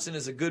Thompson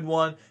is a good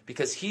one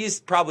because he's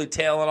probably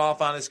tailing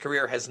off on his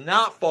career, has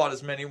not fought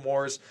as many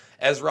wars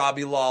as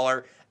Robbie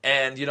Lawler,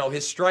 and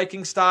his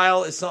striking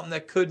style is something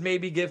that could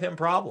maybe give him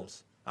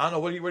problems. I don't know.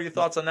 What are your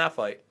thoughts on that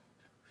fight?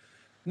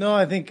 No,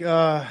 I think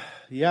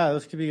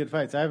those could be good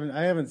fights. I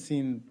haven't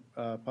seen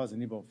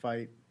Ponzinibbio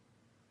fight.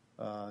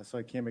 So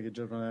I can't make a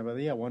judgment on that.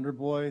 But yeah, Wonder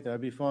Boy,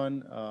 that'd be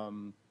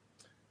fun.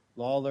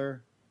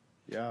 Lawler,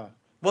 yeah.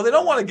 Well, they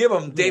don't want to give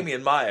him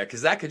Damian Maia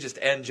because that could just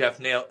end Jeff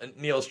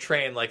Neal's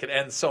train like it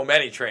ends so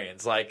many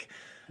trains. Like,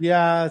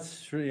 yeah,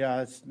 it's true.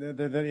 Yeah,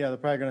 they're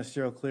probably going to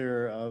steer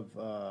clear of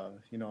a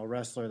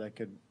wrestler that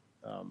could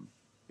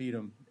beat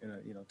him in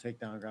a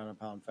takedown ground and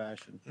pound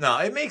fashion. No,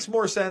 it makes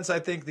more sense. I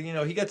think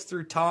that, he gets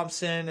through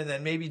Thompson and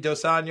then maybe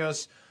Dos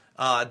Anjos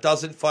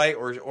doesn't fight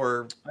or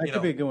that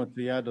could be a good one.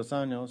 Yeah, Dos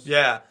Anjos.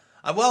 Yeah.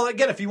 Well,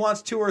 again, if he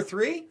wants 2 or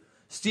 3,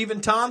 Stephen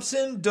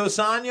Thompson, Dos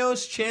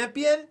Anjos,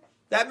 champion,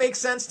 that makes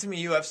sense to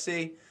me,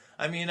 UFC.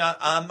 I mean,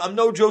 I'm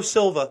no Joe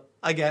Silva,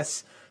 I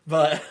guess,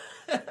 but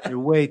you're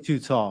way too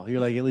tall. You're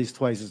like at least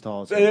twice as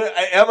tall as him.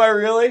 Am I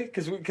really?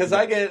 Because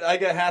I get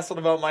hassled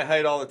about my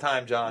height all the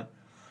time, John.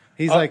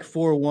 He's like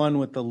 4'1"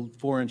 with the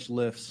 4-inch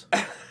lifts.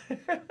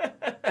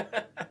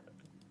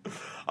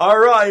 All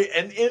right,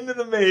 and into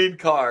the main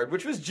card,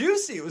 which was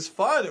juicy. It was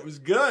fun. It was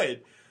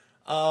good.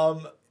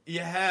 You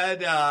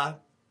had,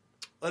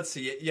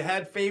 you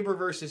had Faber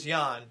versus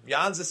Jan.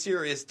 Jan's a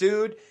serious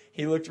dude.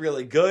 He looked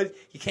really good.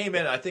 He came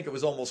in, I think it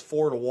was almost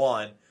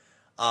 4-1.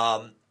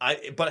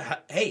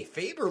 But hey,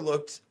 Faber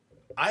looked.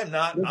 I'm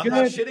not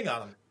shitting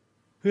on him.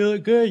 He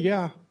looked good,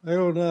 yeah. I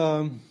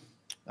don't.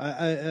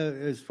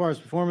 As far as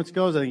performance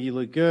goes, I think he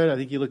looked good. I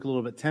think he looked a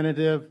little bit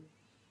tentative.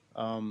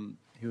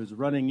 He was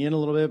running in a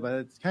little bit, but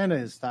it's kind of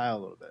his style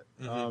a little bit.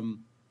 Mm-hmm.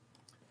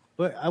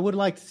 But I would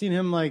like to see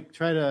him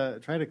try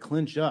to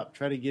clinch up,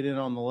 try to get in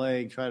on the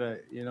leg, try to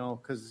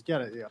because he's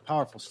got a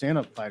powerful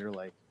stand-up fighter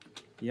like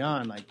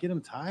Jan, get him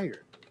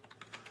tired.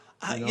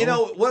 What?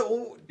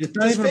 It's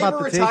not does even Faber about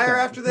the retire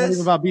takedown. after It's not this?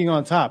 even about being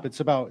on top. It's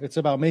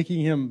about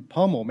making him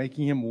pummel,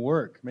 making him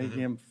work, making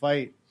him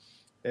fight,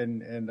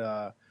 and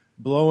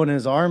blowing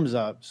his arms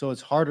up. So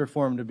it's harder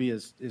for him to be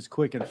as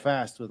quick and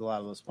fast with a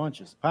lot of those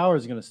punches. Power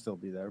is going to still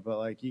be there,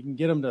 but you can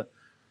get him to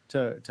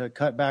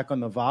cut back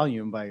on the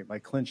volume by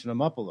clinching him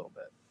up a little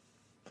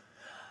bit.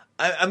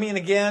 I mean,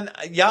 again,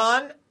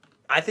 Jan,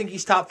 I think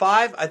he's top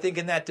 5. I think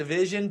in that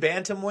division,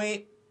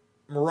 bantamweight,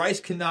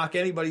 Moraes can knock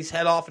anybody's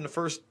head off in the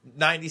first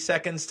 90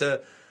 seconds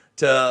to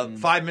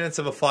 5 minutes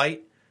of a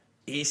fight.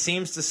 he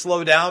seems to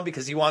slow down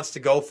because he wants to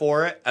go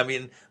for it. I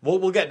mean,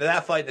 we'll get into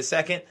that fight in a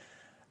second.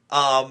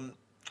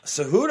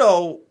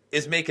 Cejudo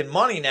is making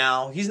money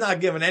now. He's not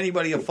giving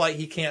anybody a fight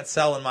he can't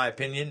sell, in my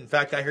opinion. In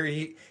fact, I hear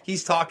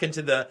he's talking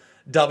to the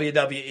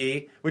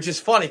WWE, which is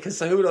funny because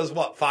Cejudo's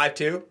what,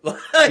 5'2"?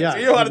 Yeah,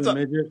 you know how to talk.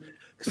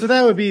 So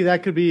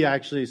that could be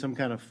actually some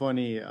kind of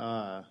funny.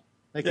 That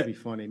could be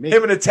funny.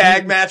 Him in a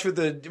tag match with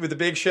the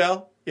Big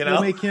Show. You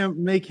know,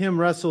 make him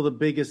wrestle the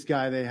biggest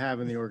guy they have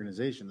in the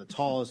organization, the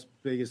tallest,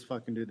 biggest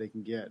fucking dude they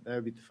can get. That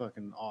would be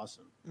fucking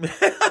awesome.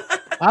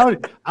 I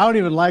don't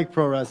even like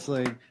pro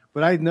wrestling,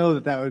 but I know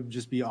that would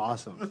just be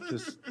awesome.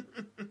 Just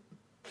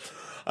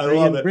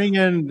bring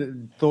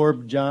in Thor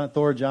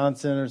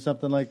Johnson or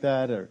something like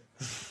that, or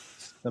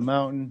the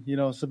Mountain. You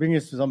know, so bring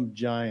in some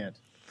giant.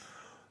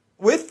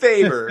 With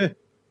Faber,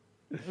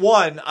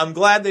 one, I'm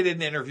glad they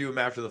didn't interview him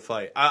after the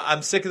fight.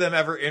 I'm sick of them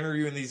ever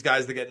interviewing these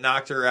guys that get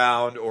knocked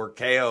around or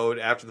KO'd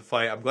after the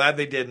fight. I'm glad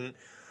they didn't.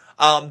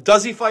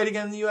 Does he fight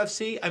again in the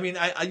UFC? I mean,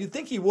 you'd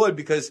think he would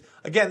because,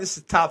 again, this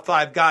is a top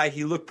 5 guy.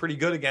 He looked pretty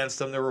good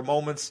against him. There were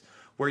moments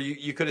where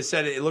you could have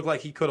said it looked like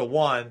he could have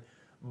won.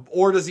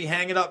 Or does he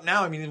hang it up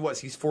now? I mean,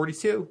 he's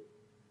 42?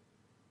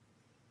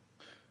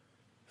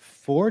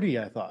 40,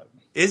 I thought.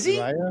 Is he?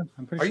 Uriah?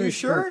 I'm pretty sure. Are you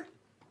sure?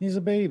 He's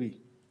a baby.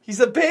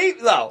 He's a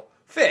baby? No.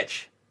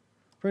 Fitch.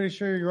 Pretty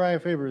sure Uriah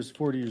Faber is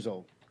 40 years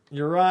old.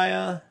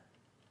 Uriah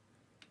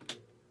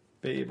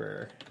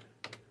Faber.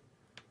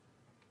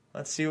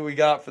 Let's see what we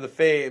got for the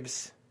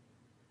Fabes.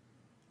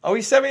 Oh,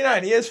 he's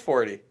 79. He is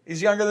 40.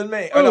 He's younger than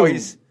me. Oh, no,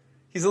 he's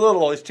a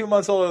little old. He's 2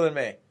 months older than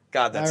me.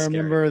 God, that's scary.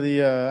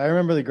 I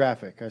remember the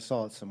graphic. I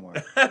saw it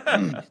somewhere.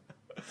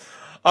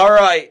 All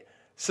right.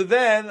 So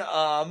then,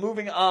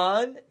 moving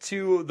on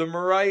to the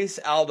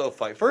Moraes-Aldo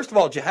fight. First of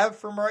all, did you have it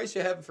for Moraes? Did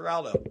you have it for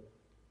Aldo?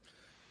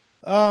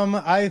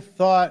 I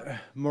thought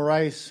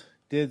Moraes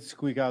did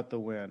squeak out the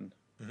win.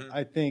 Mm-hmm.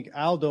 I think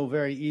Aldo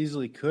very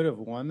easily could have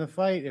won the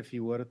fight if he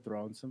would have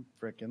thrown some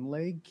freaking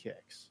leg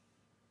kicks.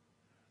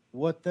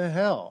 What the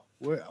hell?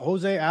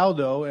 Jose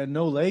Aldo and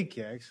no leg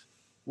kicks.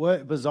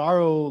 What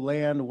bizarro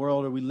land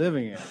world are we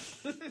living in?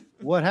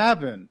 What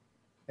happened?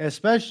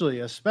 Especially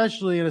in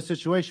a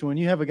situation when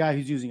you have a guy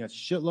who's using a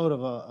shitload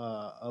of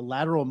a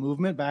lateral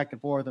movement back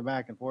and forth and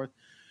back and forth.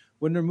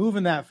 When they're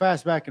moving that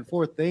fast back and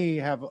forth, they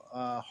have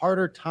a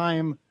harder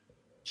time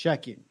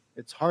checking.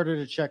 It's harder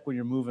to check when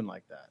you're moving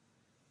like that.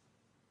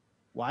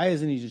 Why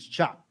isn't he just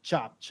chop,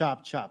 chop,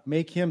 chop, chop?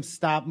 Make him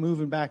stop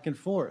moving back and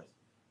forth.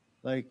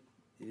 Like,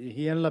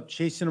 he ended up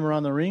chasing him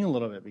around the ring a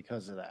little bit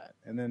because of that.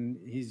 And then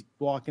he's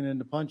walking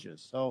into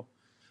punches. So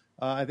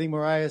I think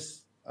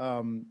Moraes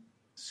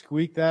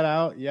squeaked that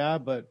out, yeah,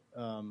 but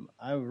I'm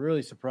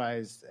really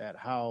surprised at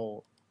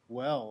how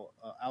well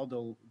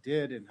Aldo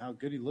did and how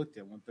good he looked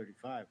at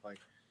 135. Like,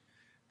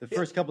 the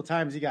first couple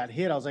times he got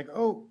hit, I was like,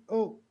 oh,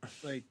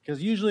 like,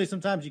 because usually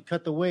sometimes you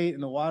cut the weight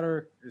and the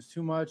water is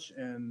too much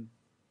and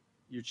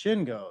your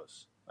chin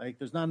goes. Like,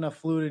 there's not enough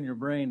fluid in your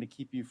brain to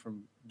keep you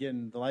from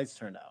getting the lights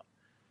turned out.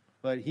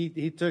 But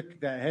he took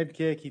that head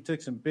kick. He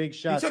took some big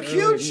shots. He took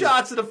huge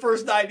shots in the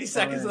first 90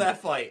 seconds of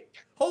that fight.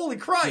 Holy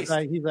Christ!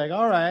 He's like,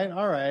 all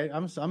right,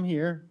 I'm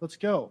here. Let's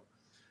go.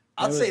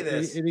 I'll say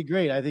this: it'd be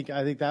great. I think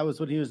that was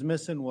what he was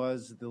missing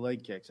was the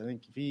leg kicks. I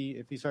think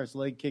if he starts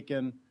leg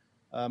kicking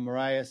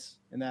Moraes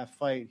in that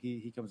fight,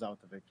 he comes out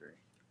with the victory.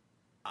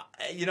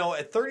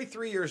 At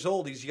 33 years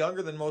old, he's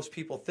younger than most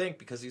people think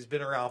because he's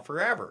been around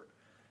forever.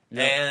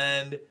 Yep.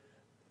 And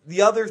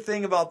the other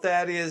thing about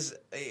that is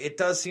it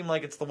does seem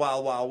like it's the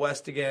Wild Wild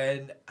West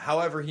again.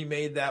 However he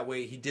made that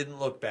weight, he didn't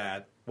look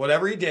bad.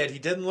 Whatever he did, he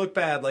didn't look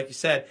bad. Like you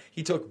said,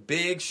 he took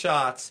big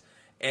shots.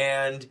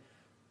 And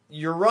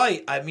you're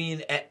right. I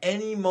mean, at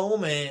any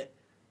moment,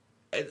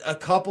 a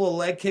couple of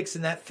leg kicks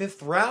in that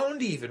 5th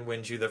round even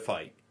wins you the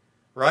fight.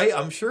 Right?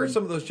 I'm sure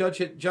some of those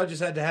judges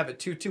had to have it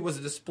 2-2. Was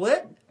it a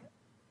split?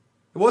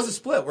 It was a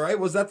split, right?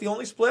 Was that the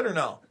only split or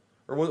no?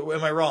 Or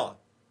am I wrong?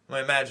 Am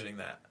I imagining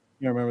that?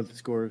 I remember the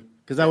score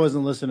because I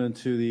wasn't listening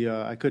to the.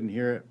 I couldn't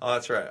hear it. Oh,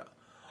 that's right.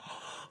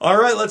 All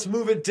right, let's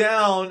move it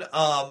down.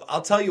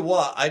 I'll tell you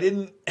what. I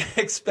didn't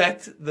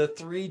expect the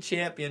 3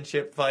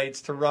 championship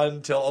fights to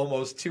run till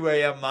almost 2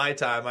 a.m. my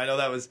time. I know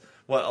that was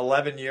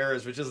 11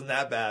 years, which isn't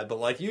that bad. But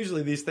like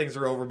usually these things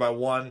are over by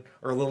 1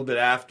 or a little bit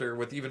after,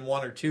 with even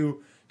 1 or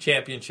 2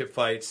 championship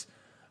fights.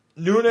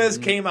 Nunes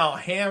came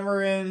out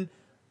hammering.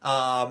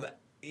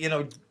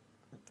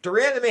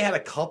 Durand may had a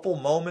couple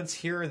moments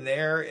here and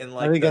there in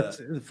like I think that's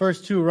the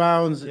first 2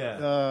 rounds.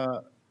 Yeah.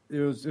 It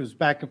was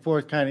back and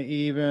forth, kind of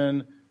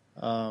even,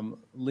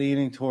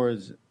 leaning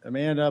towards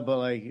Amanda, but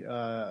like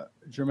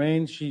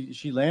Jermaine,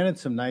 she landed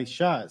some nice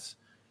shots,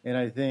 and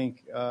I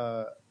think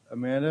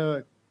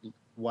Amanda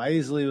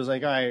wisely was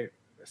like, all right,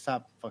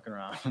 stop fucking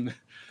around,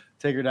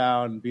 take her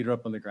down, beat her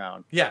up on the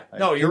ground. Yeah,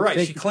 no, you're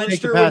right. She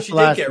clinched her when she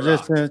did get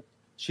rocked.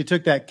 She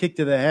took that kick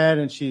to the head,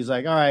 and she's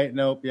like, all right,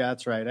 nope, yeah,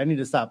 that's right. I need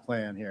to stop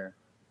playing here.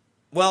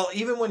 Well,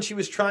 even when she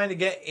was trying to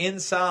get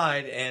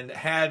inside and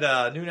had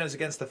Nunes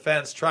against the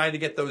fence, trying to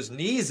get those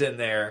knees in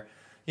there,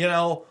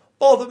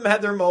 both of them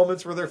had their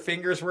moments where their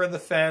fingers were in the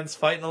fence,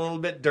 fighting a little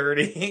bit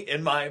dirty,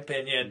 in my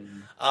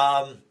opinion.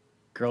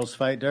 Girls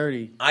fight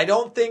dirty. I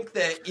don't think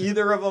that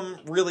either of them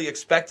really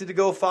expected to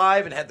go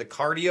 5 and had the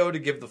cardio to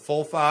give the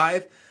full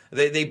 5.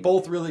 They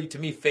both really, to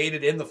me,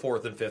 faded in the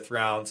 4th and 5th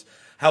rounds.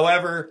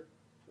 However,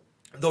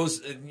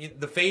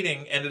 the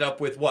fading ended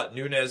up with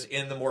Nunes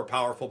in the more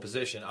powerful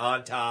position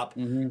on top.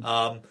 And,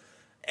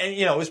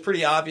 it was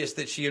pretty obvious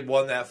that she had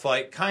won that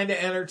fight. Kind of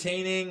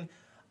entertaining.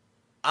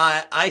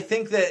 I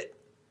think that,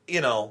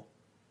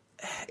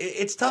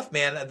 it's tough,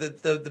 man.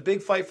 The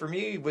big fight for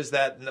me was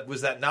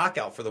that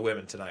knockout for the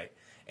women tonight.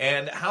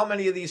 And how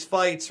many of these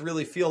fights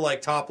really feel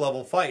like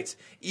top-level fights?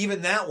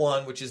 Even that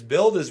one, which is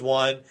billed as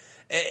one,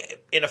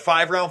 in a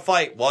 5-round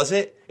fight, was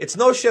it? It's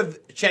no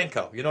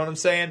Shevchenko, you know what I'm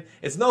saying?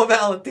 It's no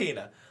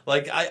Valentina.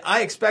 Like,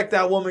 I expect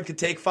that woman could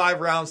take 5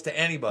 rounds to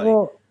anybody.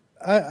 Well,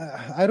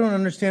 I don't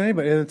understand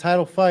anybody. In a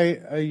title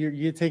fight,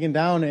 you're taken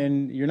down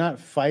and you're not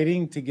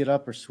fighting to get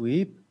up or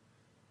sweep.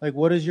 Like,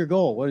 what is your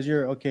goal? What is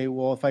okay,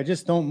 well, if I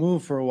just don't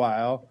move for a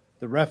while,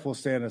 the ref will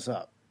stand us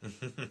up.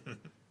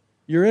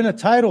 You're in a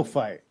title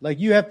fight. Like,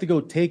 you have to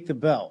go take the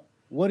belt.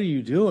 What are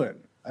you doing?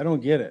 I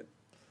don't get it.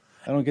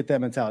 I don't get that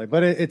mentality.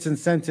 But it's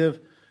incentive.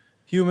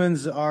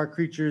 Humans are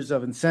creatures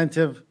of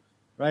incentive,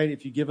 right?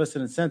 If you give us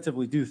an incentive,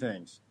 we do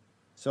things.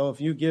 So if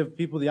you give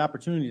people the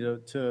opportunity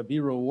to be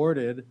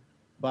rewarded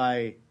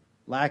by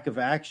lack of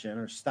action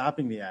or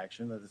stopping the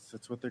action,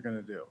 that's what they're going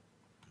to do.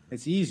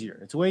 It's easier.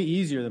 It's way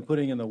easier than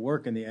putting in the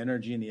work and the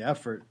energy and the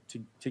effort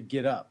to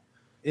get up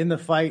in the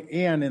fight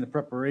and in the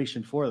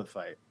preparation for the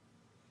fight.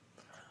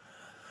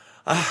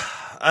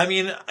 I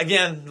mean,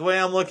 again, the way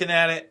I'm looking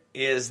at it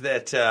is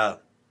that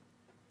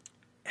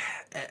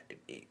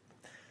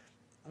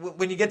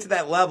when you get to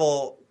that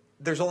level,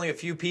 there's only a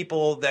few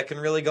people that can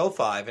really go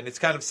 5. And it's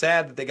kind of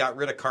sad that they got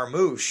rid of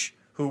Carmouche,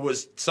 who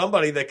was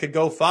somebody that could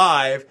go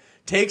 5,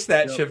 takes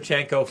that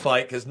Shevchenko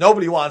fight because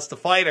nobody wants to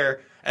fight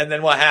her. And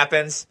then what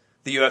happens?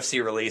 The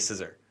UFC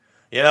releases her.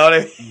 You know what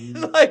I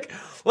mean?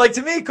 like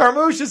to me,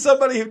 Carmouche is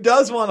somebody who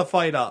does want to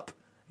fight up.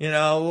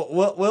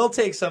 We'll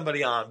take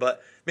somebody on,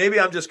 but maybe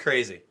I'm just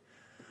crazy.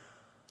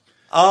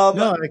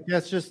 No,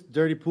 that's just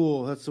dirty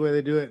pool. That's the way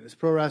they do it. It's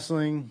pro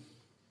wrestling.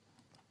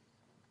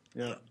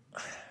 Yeah.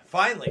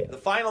 Finally, the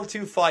final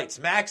 2 fights.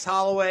 Max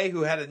Holloway,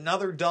 who had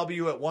another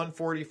W at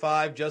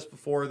 145 just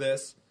before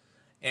this,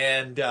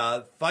 and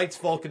fights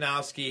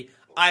Volkanovski.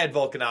 I had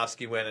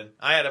Volkanovski winning.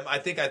 I had him. I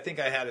think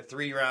I had it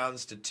 3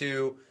 rounds to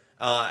 2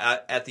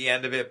 at the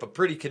end of it, but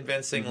pretty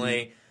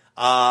convincingly.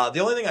 The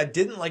only thing I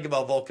didn't like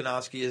about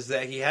Volkanovski is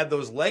that he had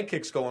those leg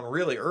kicks going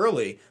really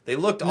early. They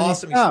looked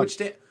awesome. He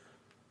switched it.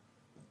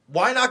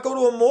 Why not go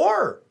to him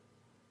more?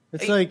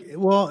 It's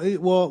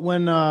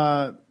when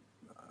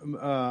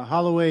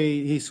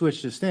Holloway, he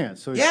switched his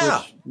stance. So he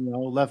switched,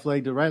 left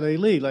leg to right leg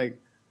lead. Like,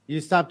 you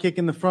stop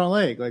kicking the front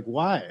leg. Like,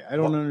 why? I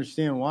don't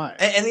understand why.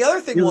 And the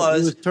other thing he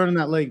was turning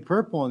that leg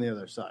purple on the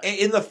other side.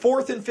 In the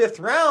 4th and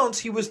 5th rounds,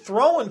 he was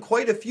throwing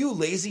quite a few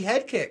lazy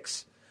head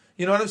kicks.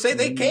 You know what I'm saying?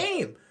 They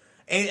came.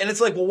 And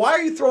it's like, well, why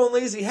are you throwing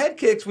lazy head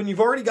kicks when you've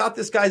already got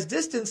this guy's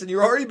distance and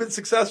you've already been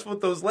successful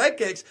with those leg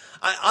kicks?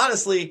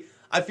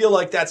 I feel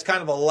like that's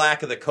kind of a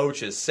lack of the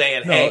coaches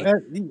saying, hey.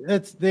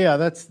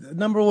 That's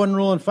number 1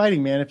 rule in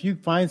fighting, man. If you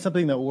find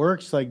something that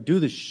works, like, do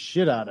the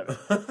shit out of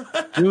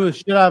it. Do the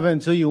shit out of it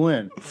until you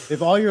win.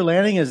 If all you're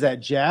landing is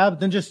that jab,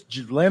 then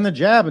just land the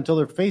jab until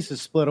their face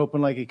is split open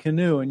like a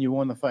canoe and you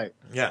won the fight.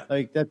 Yeah.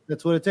 Like,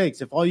 that's what it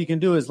takes. If all you can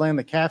do is land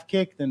the calf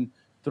kick, then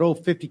throw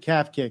 50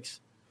 calf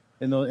kicks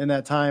in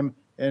that time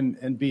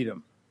and beat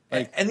them.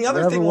 Like, and the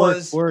other thing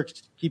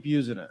works, keep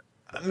using it.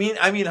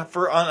 I mean,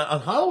 for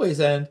on Holloway's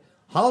end,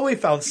 Holloway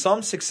found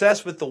some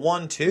success with the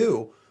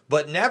 1-2,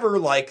 but never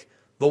like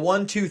the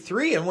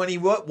 1-2-3. And when he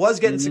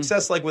was getting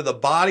success, like with a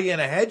body and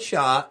a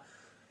headshot,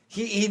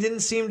 he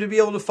didn't seem to be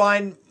able to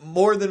find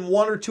more than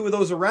 1 or 2 of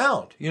those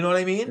around. You know what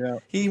I mean? Yeah.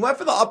 He went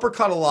for the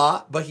uppercut a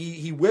lot, but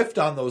he whiffed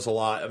on those a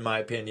lot, in my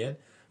opinion.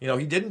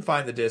 He didn't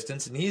find the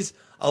distance, and he's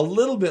a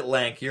little bit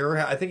lankier.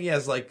 I think he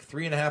has like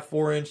 3.5,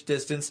 4-inch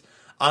distance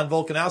on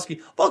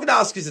Volkanovski.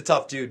 Volkanovski's a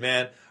tough dude,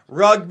 man.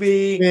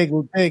 Rugby.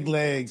 Big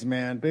legs,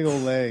 man. Big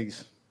old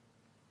legs.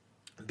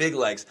 Big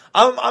legs.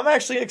 I'm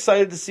actually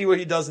excited to see what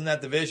he does in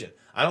that division.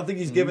 I don't think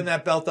he's giving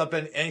that belt up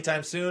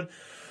anytime soon.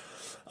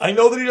 I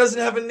know that he doesn't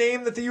have a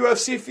name that the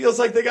UFC feels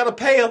like they got to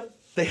pay him.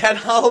 They had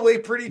Holloway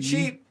pretty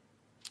cheap.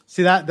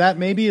 See, that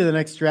may be the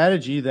next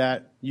strategy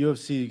that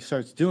UFC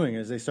starts doing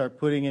is they start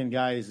putting in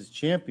guys as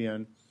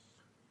champion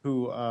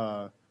who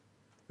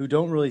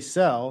don't really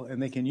sell,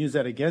 and they can use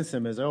that against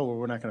them as,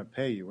 we're not going to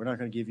pay you. We're not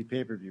going to give you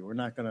pay-per-view. We're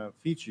not going to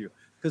feature you.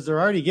 Because they're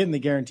already getting the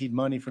guaranteed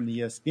money from the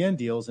ESPN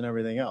deals and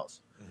everything else.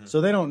 So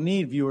they don't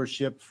need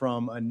viewership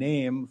from a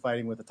name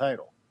fighting with a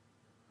title.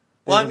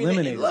 Well,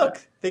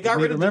 they got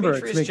rid of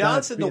Demetrius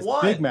Johnson to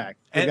 1. Big Mac.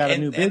 They got a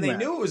new Big Mac. And they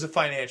knew it was a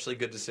financially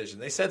good decision.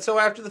 They said so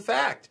after the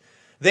fact.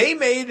 They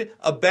made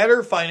a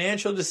better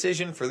financial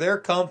decision for their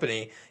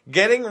company,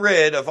 getting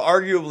rid of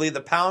arguably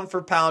the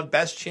pound-for-pound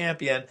best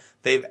champion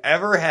they've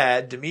ever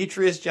had,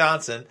 Demetrius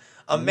Johnson,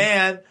 a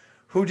man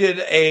who did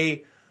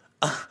a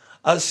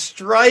a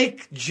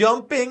strike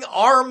jumping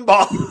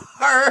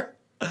armbar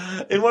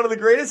in one of the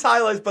greatest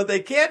highlights, but they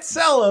can't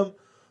sell him.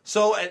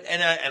 So,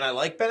 and I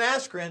like Ben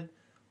Askren,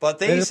 but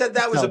they said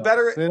that was a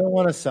better. They don't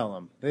want to sell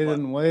him. They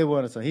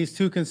want to sell him. He's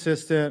too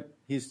consistent.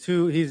 He's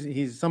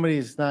somebody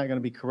who's not going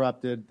to be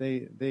corrupted.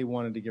 They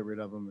wanted to get rid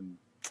of him, and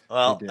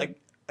well,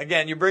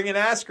 again, you bring in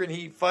Askren.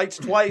 He fights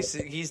twice.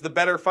 He's the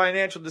better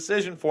financial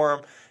decision for him.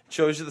 It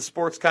shows you the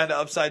sport's kind of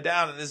upside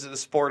down, and isn't a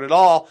sport at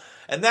all.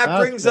 And that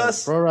brings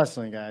us pro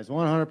wrestling, guys.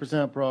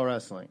 100% pro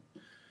wrestling.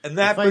 And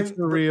that the fights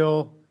are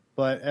real,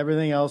 but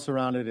everything else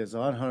around it is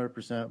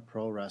 100%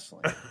 pro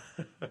wrestling.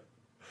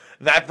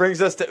 That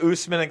brings us to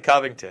Usman and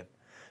Covington.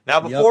 Now,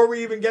 before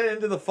we even get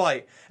into the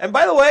fight, and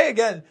by the way,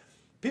 again,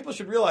 people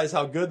should realize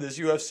how good this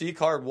UFC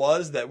card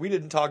was, that we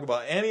didn't talk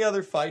about any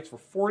other fights. We're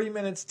 40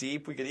 minutes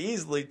deep. We could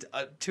easily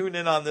tune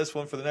in on this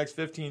one for the next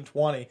 15,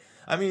 20.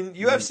 I mean,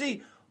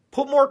 UFC,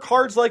 put more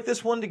cards like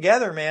this one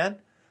together, man.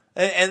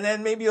 And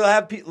then maybe you'll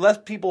have less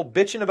people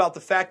bitching about the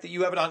fact that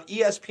you have it on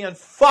ESPN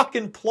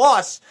fucking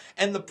Plus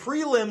and the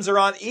prelims are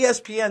on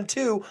ESPN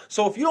 2.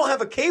 So if you don't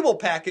have a cable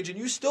package and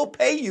you still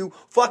pay you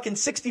fucking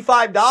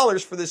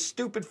 $65 for this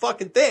stupid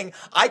fucking thing,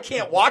 I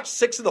can't watch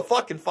 6 of the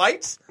fucking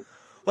fights?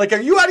 Like, are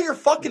you out of your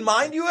fucking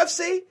mind,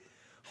 UFC?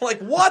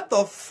 Like, what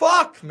the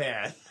fuck,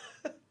 man?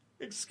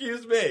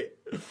 Excuse me.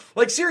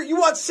 Like, seriously, you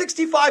want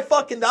 $65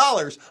 fucking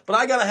dollars, but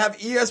I gotta have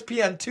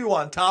ESPN 2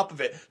 on top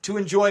of it to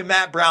enjoy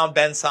Matt Brown,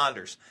 Ben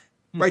Saunders.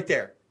 Right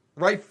there.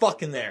 Right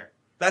fucking there.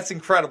 That's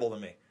incredible to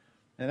me.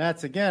 And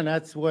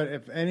that's what,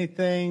 if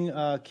anything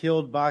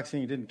killed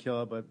boxing, it didn't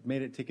kill it, but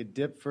made it take a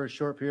dip for a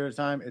short period of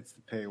time, it's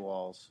the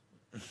paywalls.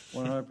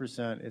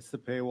 100%. It's the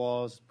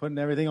paywalls. Putting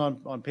everything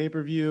on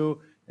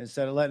pay-per-view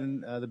instead of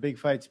letting the big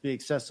fights be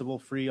accessible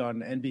free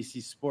on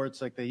NBC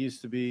Sports like they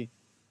used to be.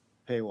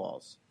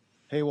 Paywalls.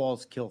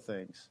 Paywalls kill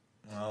things.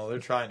 Well, they're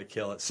trying to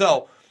kill it.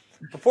 So,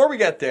 before we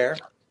get there,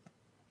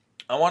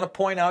 I want to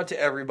point out to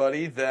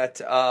everybody that,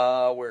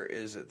 where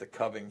is it, the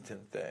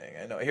Covington thing?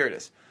 I know, here it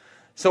is.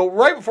 So,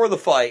 right before the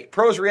fight,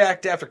 pros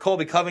react after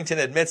Colby Covington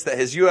admits that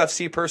his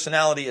UFC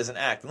personality is an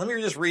act. And let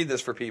me just read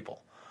this for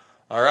people.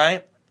 All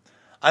right?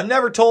 I've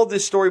never told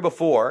this story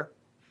before,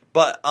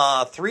 but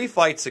 3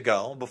 fights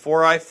ago,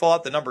 before I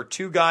fought the number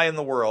 2 guy in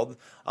the world,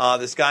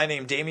 this guy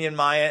named Damian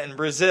Maia in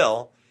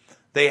Brazil,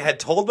 they had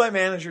told my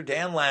manager,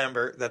 Dan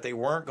Lambert, that they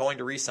weren't going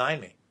to re-sign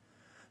me.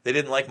 They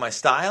didn't like my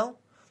style.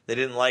 They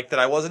didn't like that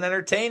I wasn't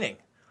entertaining.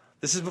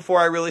 This is before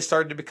I really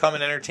started to become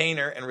an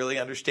entertainer and really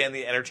understand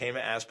the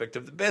entertainment aspect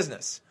of the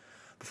business.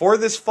 Before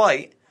this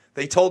fight,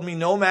 they told me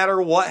no matter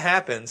what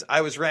happens,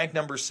 I was ranked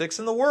number 6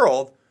 in the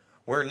world,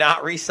 we're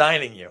not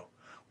re-signing you.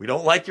 We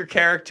don't like your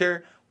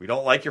character. We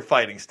don't like your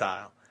fighting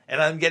style.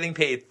 And I'm getting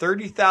paid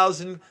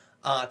 $30,000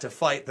 to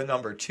fight the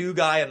number 2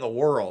 guy in the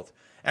world.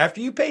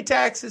 After you pay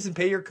taxes and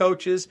pay your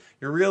coaches,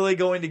 you're really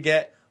going to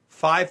get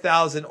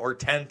 $5,000 or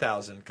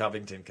 $10,000,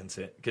 Covington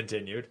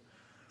continued.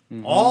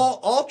 Mm-hmm.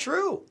 All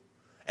true.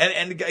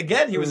 And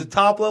again, he was a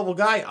top-level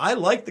guy. I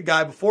liked the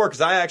guy before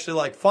because I actually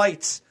like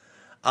fights.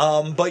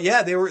 But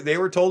yeah, they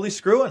were totally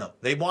screwing him.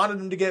 They wanted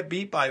him to get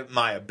beat by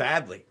Maia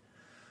badly.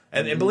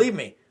 And believe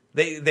me,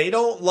 they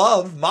don't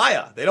love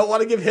Maia. They don't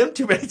want to give him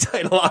too many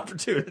title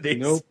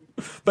opportunities. Nope.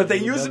 But they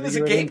use him as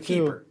a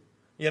gatekeeper.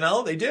 You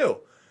know, they do.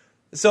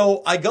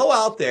 So I go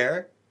out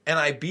there and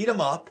I beat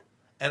him up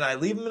and I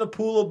leave him in a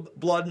pool of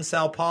blood in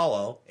Sao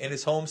Paulo in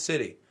his home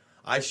city.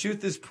 I shoot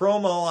this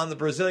promo on the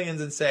Brazilians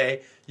and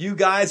say, you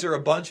guys are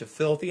a bunch of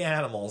filthy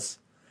animals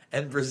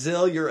and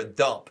Brazil, you're a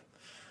dump.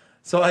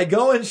 So I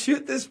go and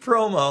shoot this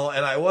promo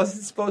and I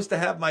wasn't supposed to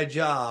have my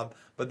job,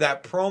 but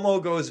that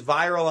promo goes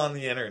viral on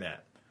the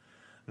internet.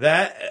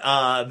 That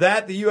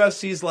the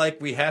UFC's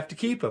like, we have to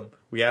keep him.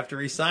 We have to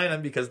re-sign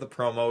him because the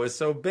promo is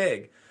so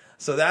big.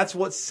 So that's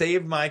what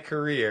saved my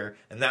career,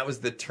 and that was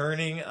the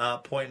turning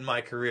point in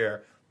my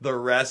career. The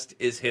rest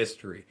is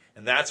history.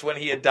 And that's when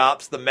he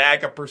adopts the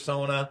MAGA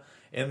persona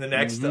in the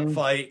next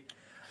fight.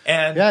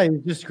 And yeah,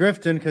 he's just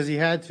grifting because he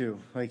had to.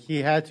 Like,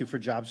 he had to for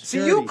job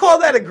security. See, you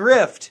call that a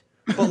grift,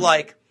 but,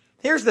 like,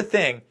 here's the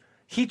thing.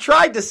 He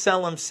tried to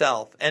sell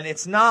himself, and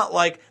it's not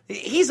like –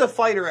 he's a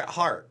fighter at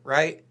heart,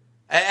 right?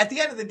 At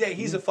the end of the day,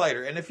 he's a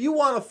fighter. And if you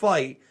want to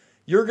fight,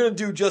 you're going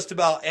to do just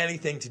about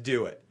anything to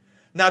do it.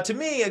 Now, to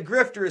me, a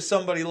grifter is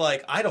somebody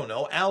like, I don't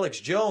know, Alex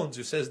Jones,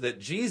 who says that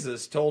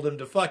Jesus told him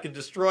to fucking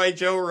destroy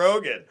Joe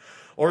Rogan,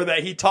 or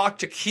that he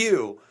talked to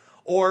Q.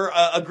 Or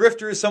a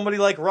grifter is somebody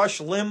like Rush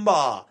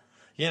Limbaugh,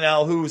 you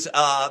know, who's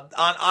on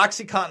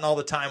OxyContin all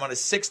the time, on his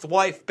 6th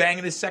wife,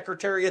 banging his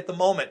secretary at the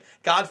moment.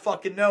 God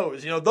fucking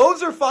knows. You know,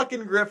 those are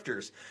fucking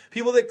grifters.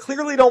 People that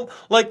clearly don't,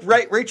 like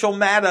Rachel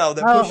Maddow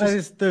that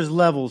pushes. There's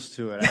levels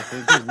to it. I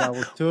think there's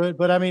levels to it.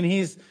 But, I mean,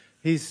 he's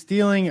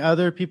stealing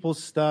other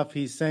people's stuff.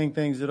 He's saying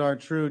things that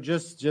aren't true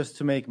just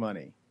to make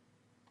money.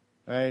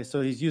 All right?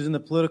 So he's using the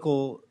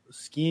political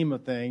scheme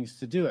of things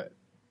to do it.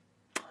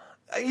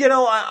 You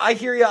know, I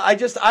hear you. I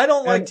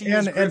don't like to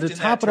use grift and to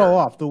top it all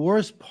off, the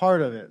worst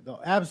part of it, the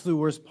absolute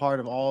worst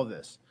part of all of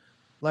this,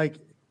 like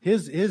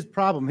his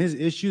problem, his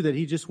issue that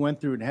he just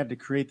went through and had to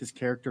create this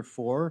character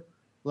for,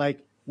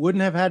 like,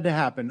 wouldn't have had to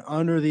happen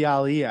under the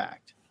Ali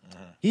Act.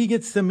 He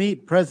gets to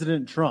meet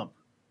President Trump.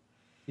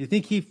 You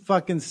think he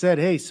fucking said,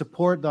 hey,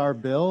 support our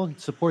bill,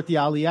 support the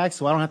Ali Act,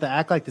 so I don't have to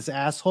act like this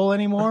asshole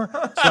anymore,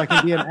 so I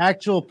can be an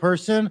actual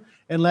person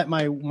and let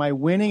my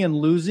winning and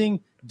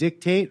losing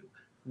dictate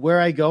where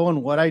I go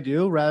and what I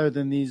do rather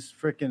than these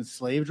freaking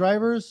slave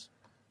drivers?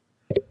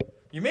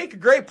 You make a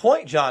great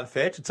point, John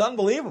Fitch. It's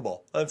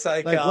unbelievable. It's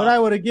like what I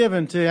would have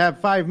given to have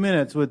 5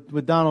 minutes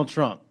with Donald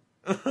Trump.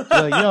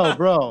 Like, yo,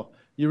 bro,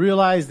 you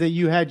realize that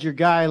you had your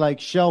guy like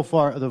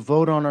Shelfar the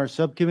vote on our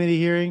subcommittee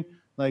hearing?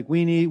 Like,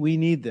 we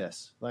need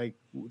this. Like,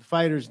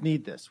 fighters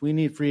need this. We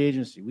need free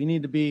agency. We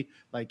need to be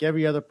like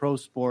every other pro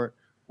sport.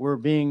 We're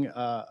being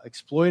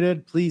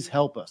exploited. Please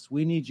help us.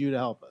 We need you to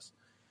help us.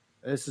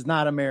 This is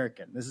not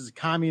American. This is a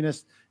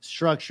communist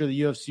structure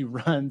the UFC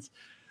runs.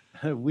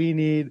 We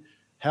need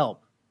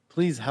help.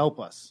 Please help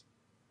us.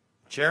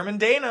 Chairman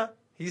Dana,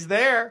 he's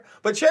there.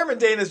 But Chairman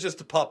Dana's just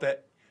a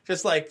puppet.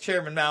 Just like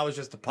Chairman Mao was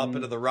just a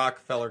puppet of the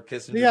Rockefeller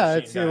Kissinger. Yeah,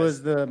 it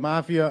was the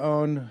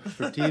mafia-owned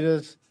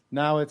Fertitas.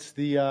 Now it's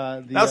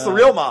that's the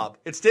real mob.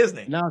 It's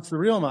Disney. Now it's the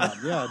real mob.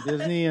 Yeah,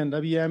 Disney and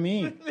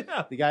WME.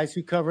 Yeah. The guys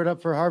who covered up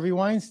for Harvey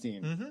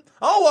Weinstein. Mm-hmm.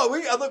 Oh, well,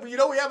 we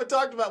haven't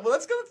talked about. Well,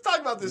 let's talk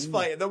about this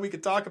fight, and then we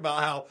can talk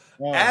about how,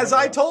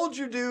 I told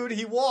you, dude,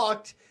 he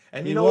walked,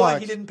 and you know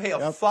what? He didn't pay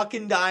a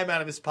fucking dime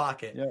out of his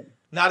pocket. Yep.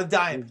 Not a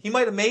dime. He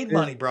might have made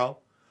money, bro.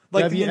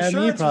 Like the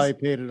insurance probably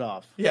paid it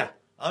off. Yeah,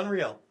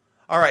 unreal.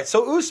 All right,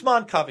 so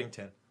Usman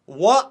Covington,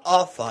 what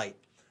a fight!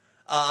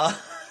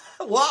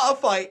 What a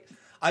fight!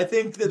 I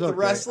think that the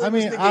wrestling. I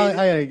mean,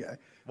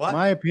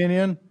 my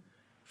opinion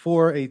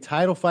for a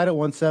title fight at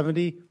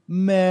 170,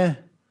 meh.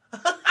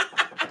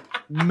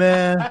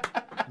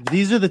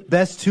 These are the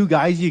best two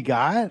guys you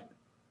got.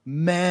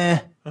 Meh.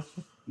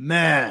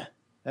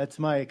 That's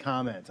my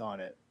comment on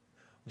it.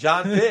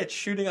 John Fitch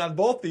shooting on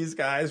both these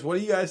guys. What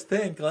do you guys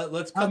think?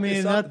 Let's cut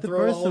this up and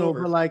throw it all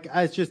over. But like,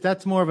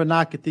 that's more of a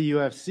knock at the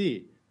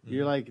UFC. Mm-hmm.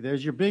 You're like,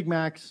 there's your Big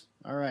Macs.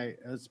 All right,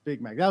 that's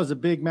Big Mac. That was a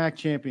Big Mac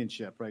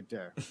championship right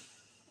there.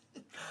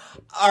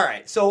 All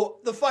right, so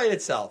the fight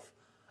itself,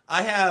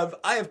 I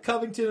have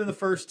Covington in the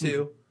first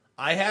two.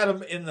 I had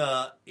him in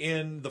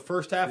the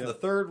first half of the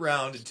third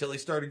round until he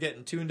started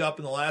getting tuned up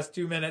in the last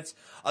 2 minutes,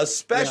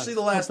 especially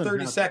the last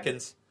 30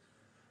 seconds.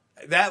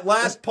 That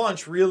last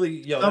punch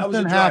really, that was a driver.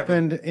 Something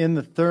happened in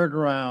the third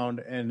round,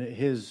 and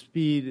his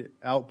speed,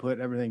 output,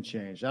 everything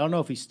changed. I don't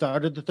know if he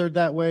started the third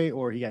that way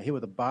or he got hit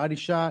with a body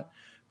shot,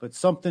 but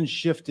something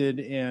shifted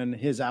in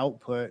his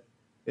output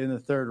in the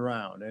third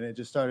round, and it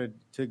just started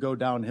to go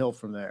downhill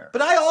from there.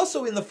 But I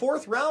also, in the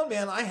fourth round,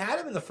 man, I had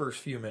him in the first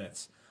few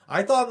minutes.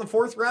 I thought in the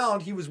fourth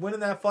round he was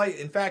winning that fight.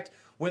 In fact,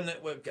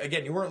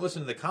 again, you weren't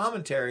listening to the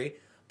commentary,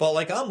 but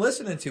like I'm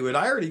listening to it,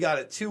 I already got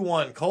it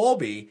 2-1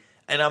 Colby,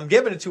 and I'm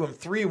giving it to him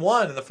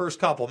 3-1 in the first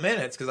couple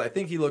minutes because I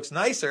think he looks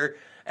nicer.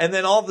 And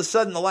then all of a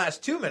sudden, the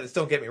last 2 minutes,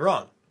 don't get me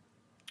wrong,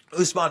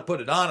 Usman put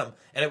it on him,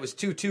 and it was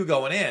 2-2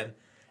 going in.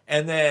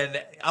 And then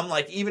I'm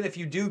like, even if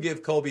you do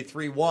give Colby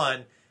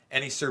 3-1,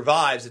 and he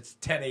survives, it's a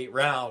 10-8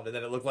 round, and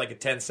then it looked like a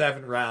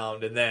 10-7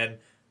 round, and then,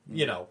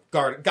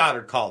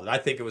 Goddard called it. I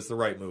think it was the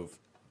right move.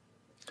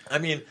 I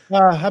mean,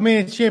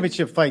 it's a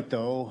championship fight,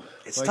 though.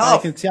 It's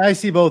tough. I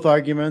see both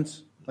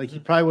arguments. Like, he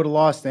probably would have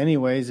lost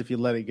anyways if you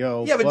let it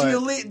go. Yeah, but do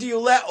you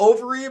let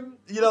Overeem,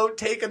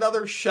 take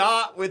another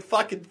shot with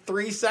fucking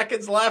 3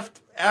 seconds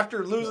left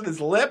after losing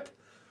his lip?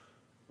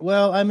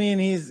 Well, I mean,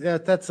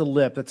 that's a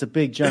lip. That's a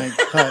big giant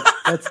cut.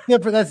 That's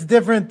different. That's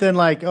different than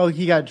like,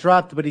 he got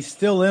dropped, but he's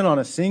still in on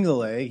a single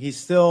leg. He's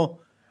still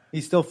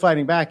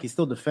fighting back. He's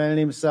still defending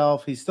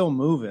himself. He's still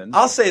moving.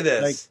 I'll say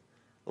this,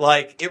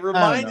 it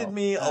reminded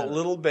me a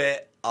little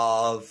bit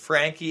of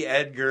Frankie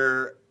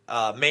Edgar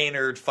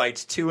Maynard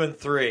fights 2 and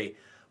 3,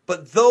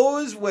 but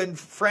those when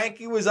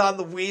Frankie was on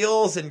the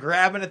wheels and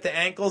grabbing at the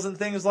ankles and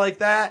things like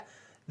that,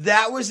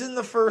 that was in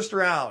the first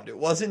round. It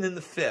wasn't in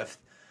the fifth.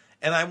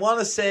 And I want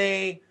to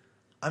say,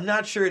 I'm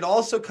not sure, it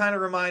also kind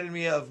of reminded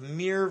me of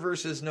Mir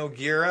versus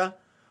Nogueira,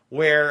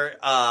 where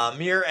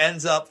Mir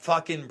ends up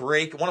fucking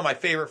one of my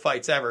favorite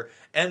fights ever,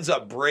 ends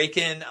up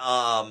breaking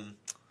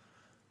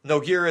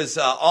Nogueira's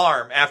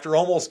arm after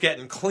almost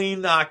getting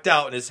clean knocked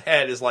out, and his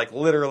head is like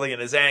literally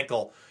in his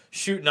ankle,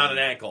 shooting on an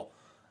ankle.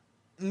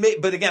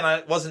 But again,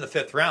 it wasn't the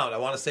fifth round. I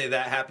want to say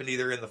that happened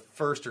either in the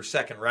first or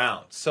second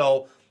round.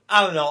 So,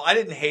 I don't know. I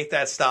didn't hate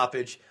that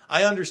stoppage.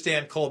 I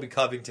understand Colby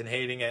Covington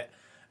hating it.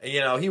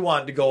 He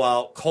wanted to go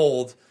out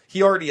cold.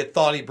 He already had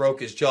thought he broke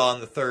his jaw in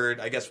the third.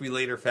 I guess we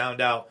later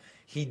found out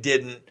he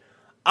didn't.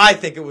 I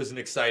think it was an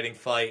exciting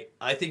fight.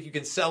 I think you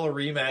can sell a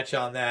rematch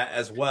on that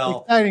as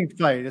well. Exciting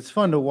fight. It's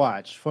fun to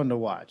watch.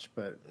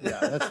 But yeah,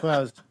 that's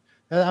what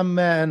I'm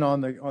mad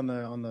on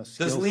the.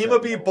 Does Lima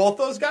beat both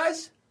those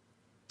guys?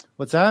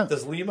 What's that?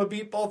 Does Lima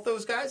beat both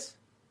those guys?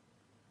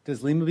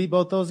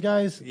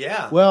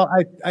 Yeah. Well,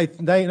 I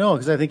know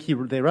because I think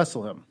they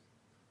wrestle him.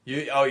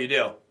 You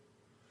do.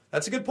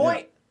 That's a good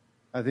point. Yeah.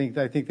 I think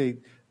they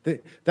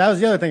that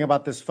was the other thing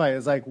about this fight.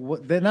 Is like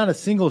they're not a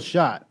single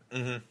shot.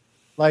 Mm-hmm.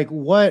 Like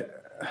what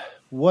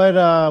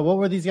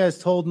were these guys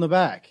told in the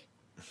back?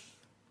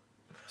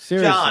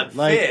 Seriously, John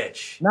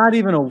Fitch. Not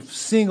even a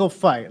single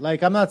fight.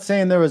 Like, I'm not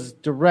saying there was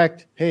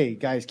direct, hey,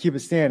 guys, keep it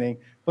standing.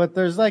 But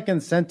there's like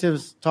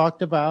incentives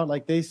talked about.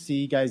 Like, they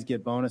see guys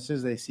get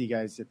bonuses. They see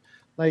guys get,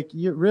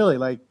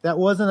 that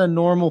wasn't a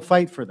normal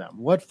fight for them.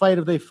 What fight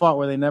have they fought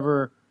where they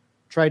never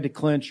tried to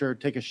clinch or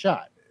take a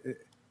shot?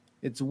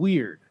 It's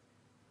weird.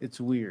 It's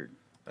weird.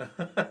 I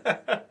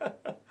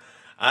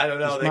don't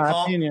know.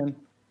 Opinion.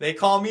 They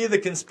call me the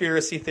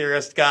conspiracy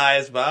theorist,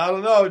 guys, but I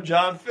don't know.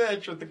 John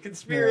Fitch with the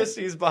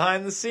conspiracies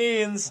behind the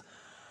scenes.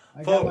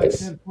 I got my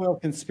tinfoil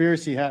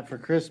conspiracy hat for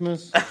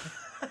Christmas. Put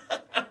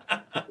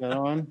that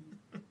on.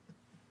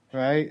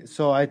 Right?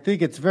 So I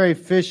think it's very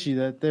fishy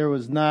that there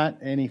was not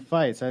any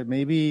fights.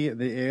 Maybe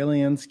the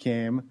aliens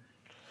came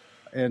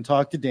and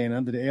talked to Dana.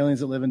 The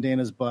aliens that live in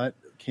Dana's butt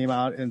came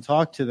out and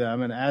talked to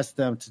them and asked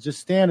them to just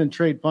stand and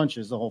trade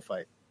punches the whole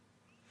fight.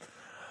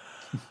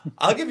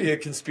 I'll give you a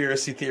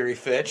conspiracy theory,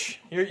 Fitch.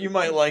 You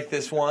might like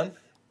this one.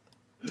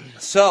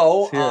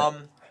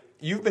 So,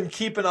 you've been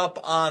keeping up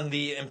on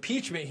the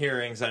impeachment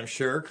hearings, I'm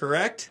sure,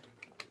 correct?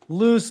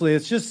 Loosely.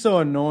 It's just so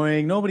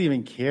annoying. Nobody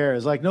even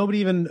cares. Like, nobody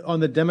even on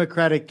the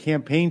Democratic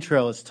campaign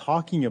trail is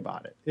talking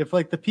about it. If,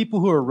 like, the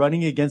people who are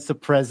running against the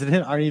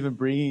president aren't even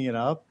bringing it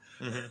up,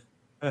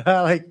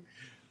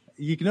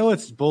 you know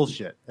it's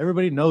bullshit.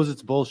 Everybody knows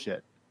it's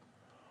bullshit.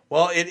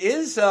 Well, it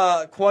is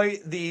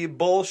quite the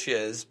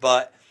bullshiz,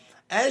 but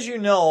as you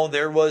know,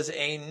 there was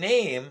a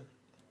name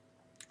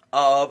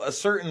of a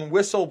certain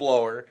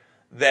whistleblower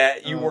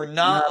that you were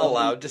not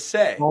allowed to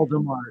say.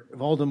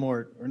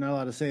 Voldemort. We're not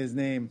allowed to say his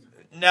name.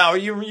 Now,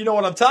 you know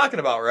what I'm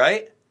talking about,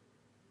 right?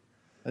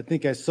 I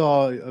think I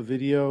saw a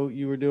video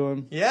you were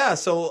doing. Yeah,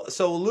 so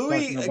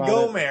Louis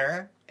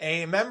Gohmert,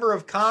 a member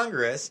of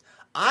Congress,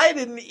 I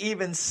didn't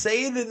even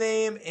say the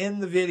name in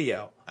the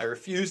video. I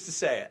refused to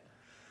say it.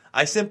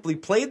 I simply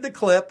played the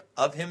clip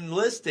of him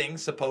listing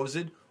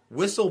supposed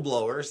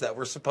whistleblowers that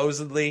were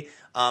supposedly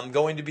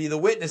going to be the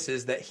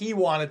witnesses that he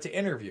wanted to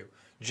interview.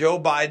 Joe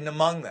Biden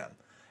among them.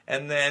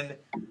 And then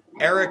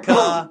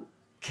Erica,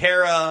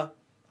 Kara,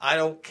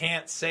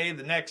 can't say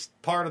the next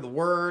part of the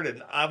word,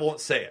 and I won't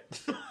say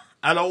it.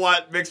 I don't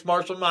want mixed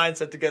martial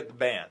mindset to get the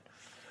ban.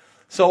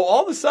 So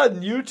all of a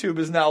sudden, YouTube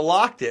has now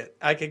locked it.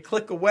 I can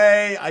click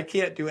away. I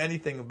can't do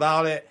anything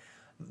about it.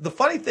 The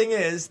funny thing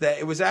is that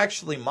it was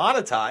actually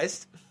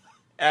monetized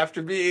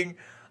after being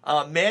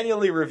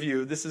manually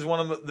reviewed. This is one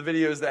of the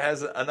videos that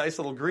has a nice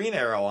little green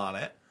arrow on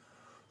it.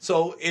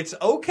 So it's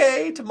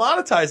okay to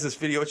monetize this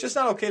video. It's just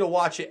not okay to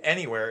watch it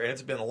anywhere, and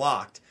it's been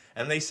locked.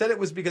 And they said it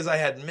was because I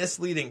had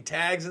misleading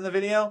tags in the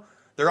video.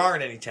 There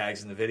aren't any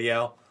tags in the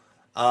video.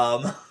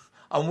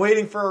 I'm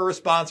waiting for a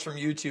response from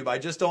YouTube. I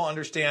just don't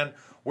understand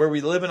where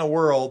we live in a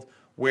world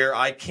where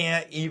I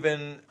can't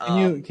even...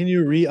 Can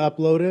you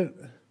re-upload it?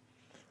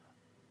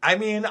 I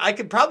mean, I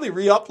could probably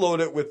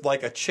re-upload it with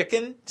like a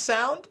chicken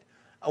sound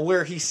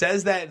where he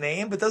says that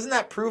name, but doesn't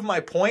that prove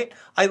my point?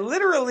 I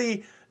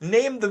literally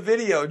named the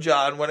video,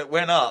 John, when it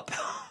went up.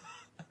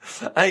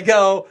 I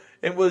go...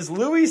 It was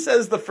Louis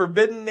says the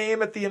forbidden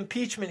name at the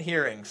impeachment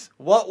hearings.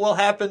 What will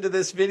happen to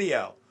this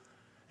video?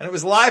 And it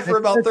was live for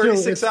about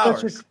 36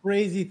 hours. It's such a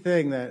crazy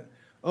thing that,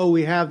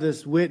 we have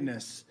this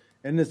witness,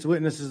 and this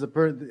witness is a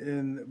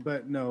person,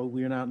 but no,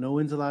 we're not. No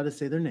one's allowed to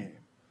say their name.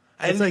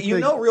 And like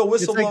real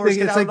whistleblowers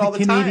get out all the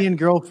time. It's like the Canadian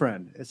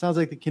girlfriend. It sounds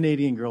like the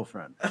Canadian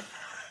girlfriend.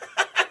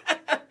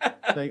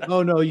 Like,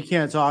 oh no, you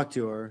can't talk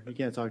to her. You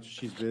can't talk to her.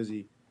 She's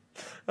busy.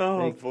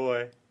 Oh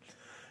boy.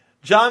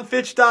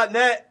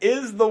 JohnFitch.net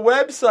is the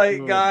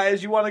website,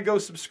 guys. You want to go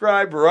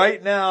subscribe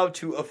right now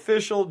to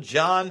official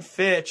John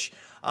Fitch.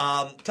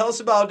 Tell us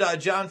about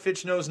John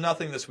Fitch Knows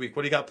Nothing this week.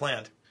 What do you got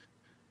planned?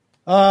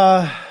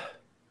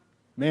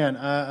 Man,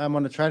 I'm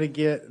going to try to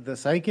get the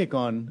psychic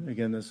on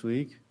again this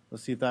week.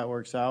 Let's see if that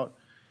works out.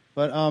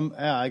 But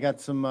I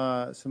got some.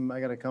 I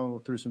got to come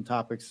through some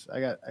topics. I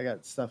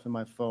got stuff in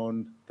my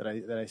phone that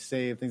I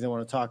save, things I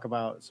want to talk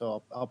about.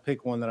 So I'll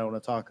pick one that I want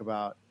to talk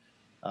about.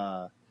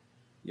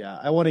 Yeah,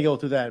 I want to go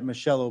through that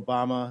Michelle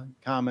Obama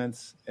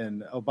comments,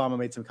 and Obama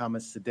made some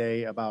comments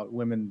today about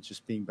women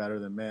just being better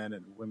than men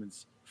and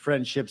women's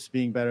friendships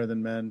being better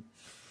than men.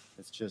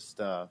 It's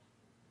just,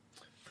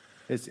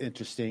 it's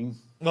interesting.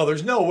 Well,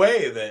 there's no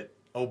way that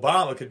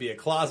Obama could be a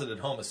closeted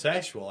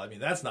homosexual. I mean,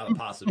 that's not a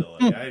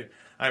possibility.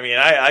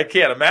 I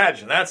can't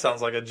imagine. That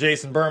sounds like a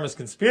Jason Burmas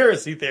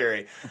conspiracy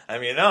theory. I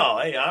mean, no,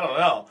 I don't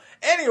know.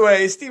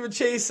 Anyway, Stephen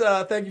Chase,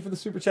 thank you for the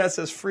super chat.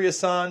 Says free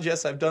Assange.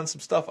 Yes, I've done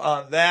some stuff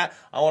on that.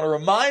 I want to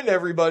remind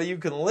everybody you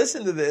can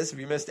listen to this. If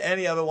you missed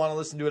any of it, want to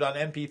listen to it on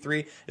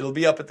MP3, it'll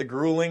be up at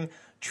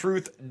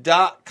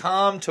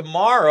thegruelingtruth.com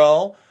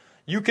tomorrow.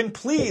 You can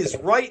please,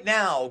 right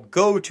now,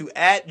 go to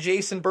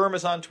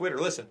 @JasonBurmas on Twitter.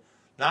 Listen.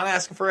 Not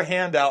asking for a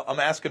handout. I'm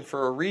asking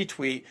for a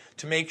retweet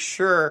to make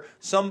sure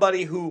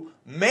somebody who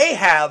may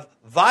have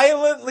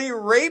violently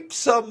raped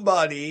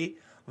somebody,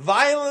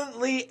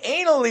 violently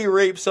anally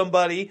raped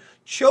somebody,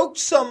 choked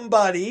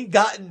somebody,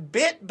 gotten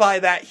bit by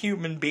that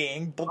human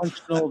being.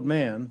 Punched an old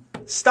man.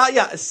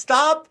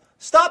 Stop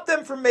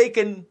them from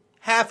making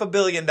 $500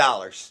 million.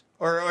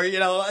 Or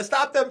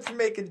stop them from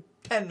making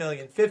 10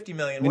 million, 50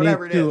 million,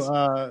 whatever it is.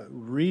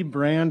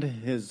 Rebrand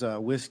his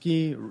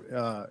whiskey.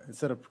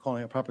 Instead of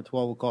calling it Proper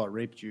 12, we'll call it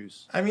Rape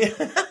Juice. I mean,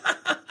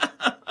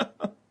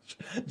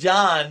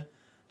 John,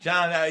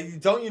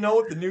 don't you know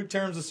what the new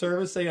terms of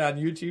service say on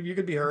YouTube? You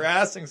could be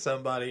harassing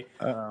somebody.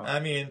 I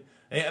mean,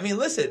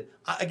 listen,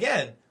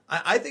 again,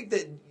 I think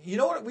that, you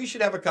know what? We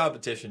should have a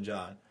competition,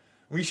 John.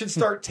 We should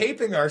start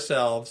taping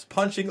ourselves,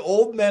 punching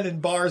old men in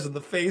bars in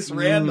the face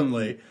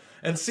randomly,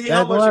 and see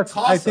how much it costs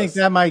us. I think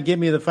that might get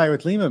me the fight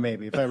with Lima,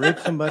 maybe. If I rape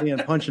somebody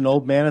and punch an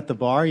old man at the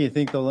bar, you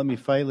think they'll let me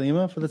fight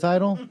Lima for the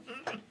title?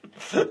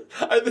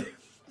 I think,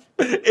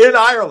 in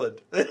Ireland.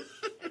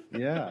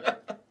 Yeah.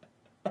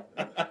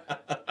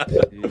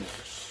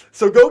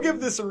 So go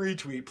give this a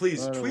retweet,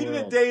 please. What a Tweet it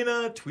at world.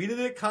 Dana. Tweet it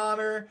at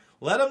Connor.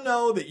 Let them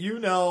know that you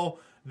know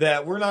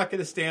that we're not going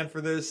to stand for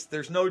this.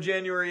 There's no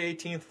January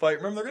 18th fight.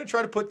 Remember, they're going to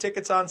try to put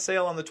tickets on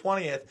sale on the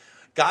 20th.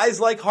 Guys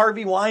like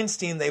Harvey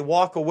Weinstein, they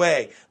walk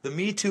away. The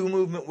Me Too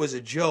movement was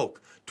a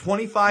joke.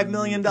 $25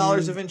 million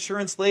of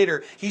insurance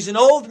later. He's an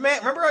old man.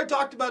 Remember I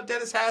talked about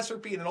Dennis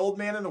Hasser being an old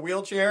man in a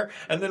wheelchair?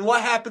 And then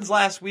what happens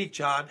last week,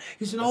 John?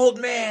 He's an old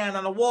man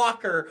on a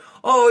walker.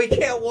 Oh, he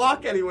can't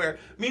walk anywhere.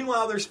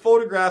 Meanwhile, there's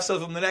photographs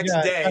of him the next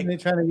day. They're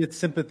trying to get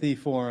sympathy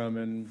for him.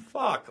 And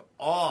fuck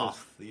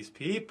off, these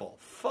people.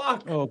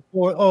 Fuck.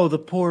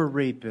 the poor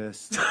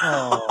rapist.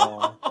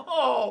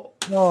 Oh.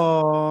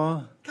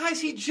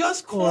 Guys, he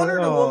just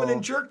cornered a woman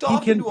and jerked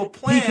off into a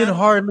plant. He can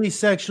hardly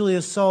sexually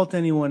assault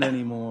anyone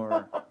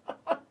anymore.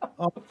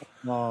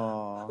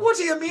 What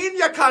do you mean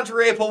you can't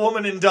rape a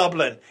woman in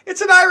Dublin?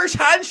 It's an Irish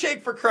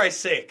handshake, for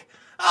Christ's sake.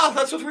 Oh,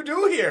 that's what we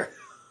do here.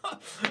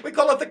 We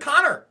call it the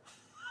Connor.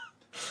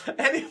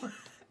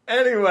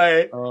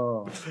 Anyway,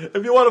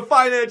 if you want to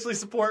financially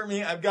support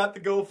me, I've got the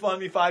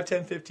GoFundMe, $5,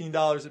 $10,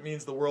 $15. It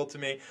means the world to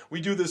me.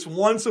 We do this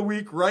once a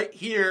week right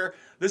here.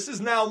 This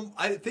is now,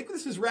 I think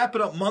this is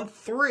wrapping up month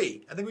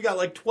 3. I think we got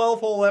like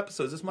 12 whole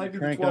episodes. This might be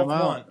the 12th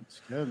one.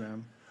 That's good,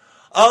 man.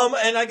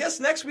 And I guess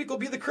next week will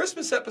be the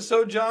Christmas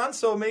episode, John.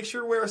 So make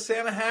sure to wear a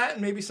Santa hat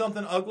and maybe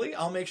something ugly.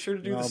 I'll make sure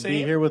to do the same. I'll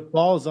be here with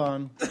balls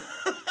on.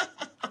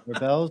 Or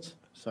bells?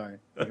 Sorry.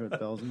 Here with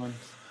bells on.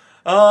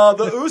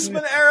 The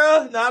Usman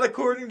era, not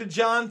according to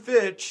John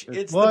Fitch.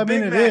 It's the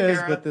Big Mac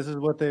era. But this is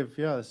what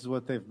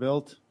they've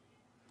built.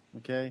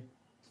 Okay.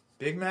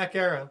 Big Mac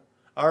era.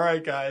 All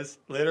right, guys.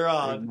 Later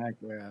on. Big Mac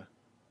era.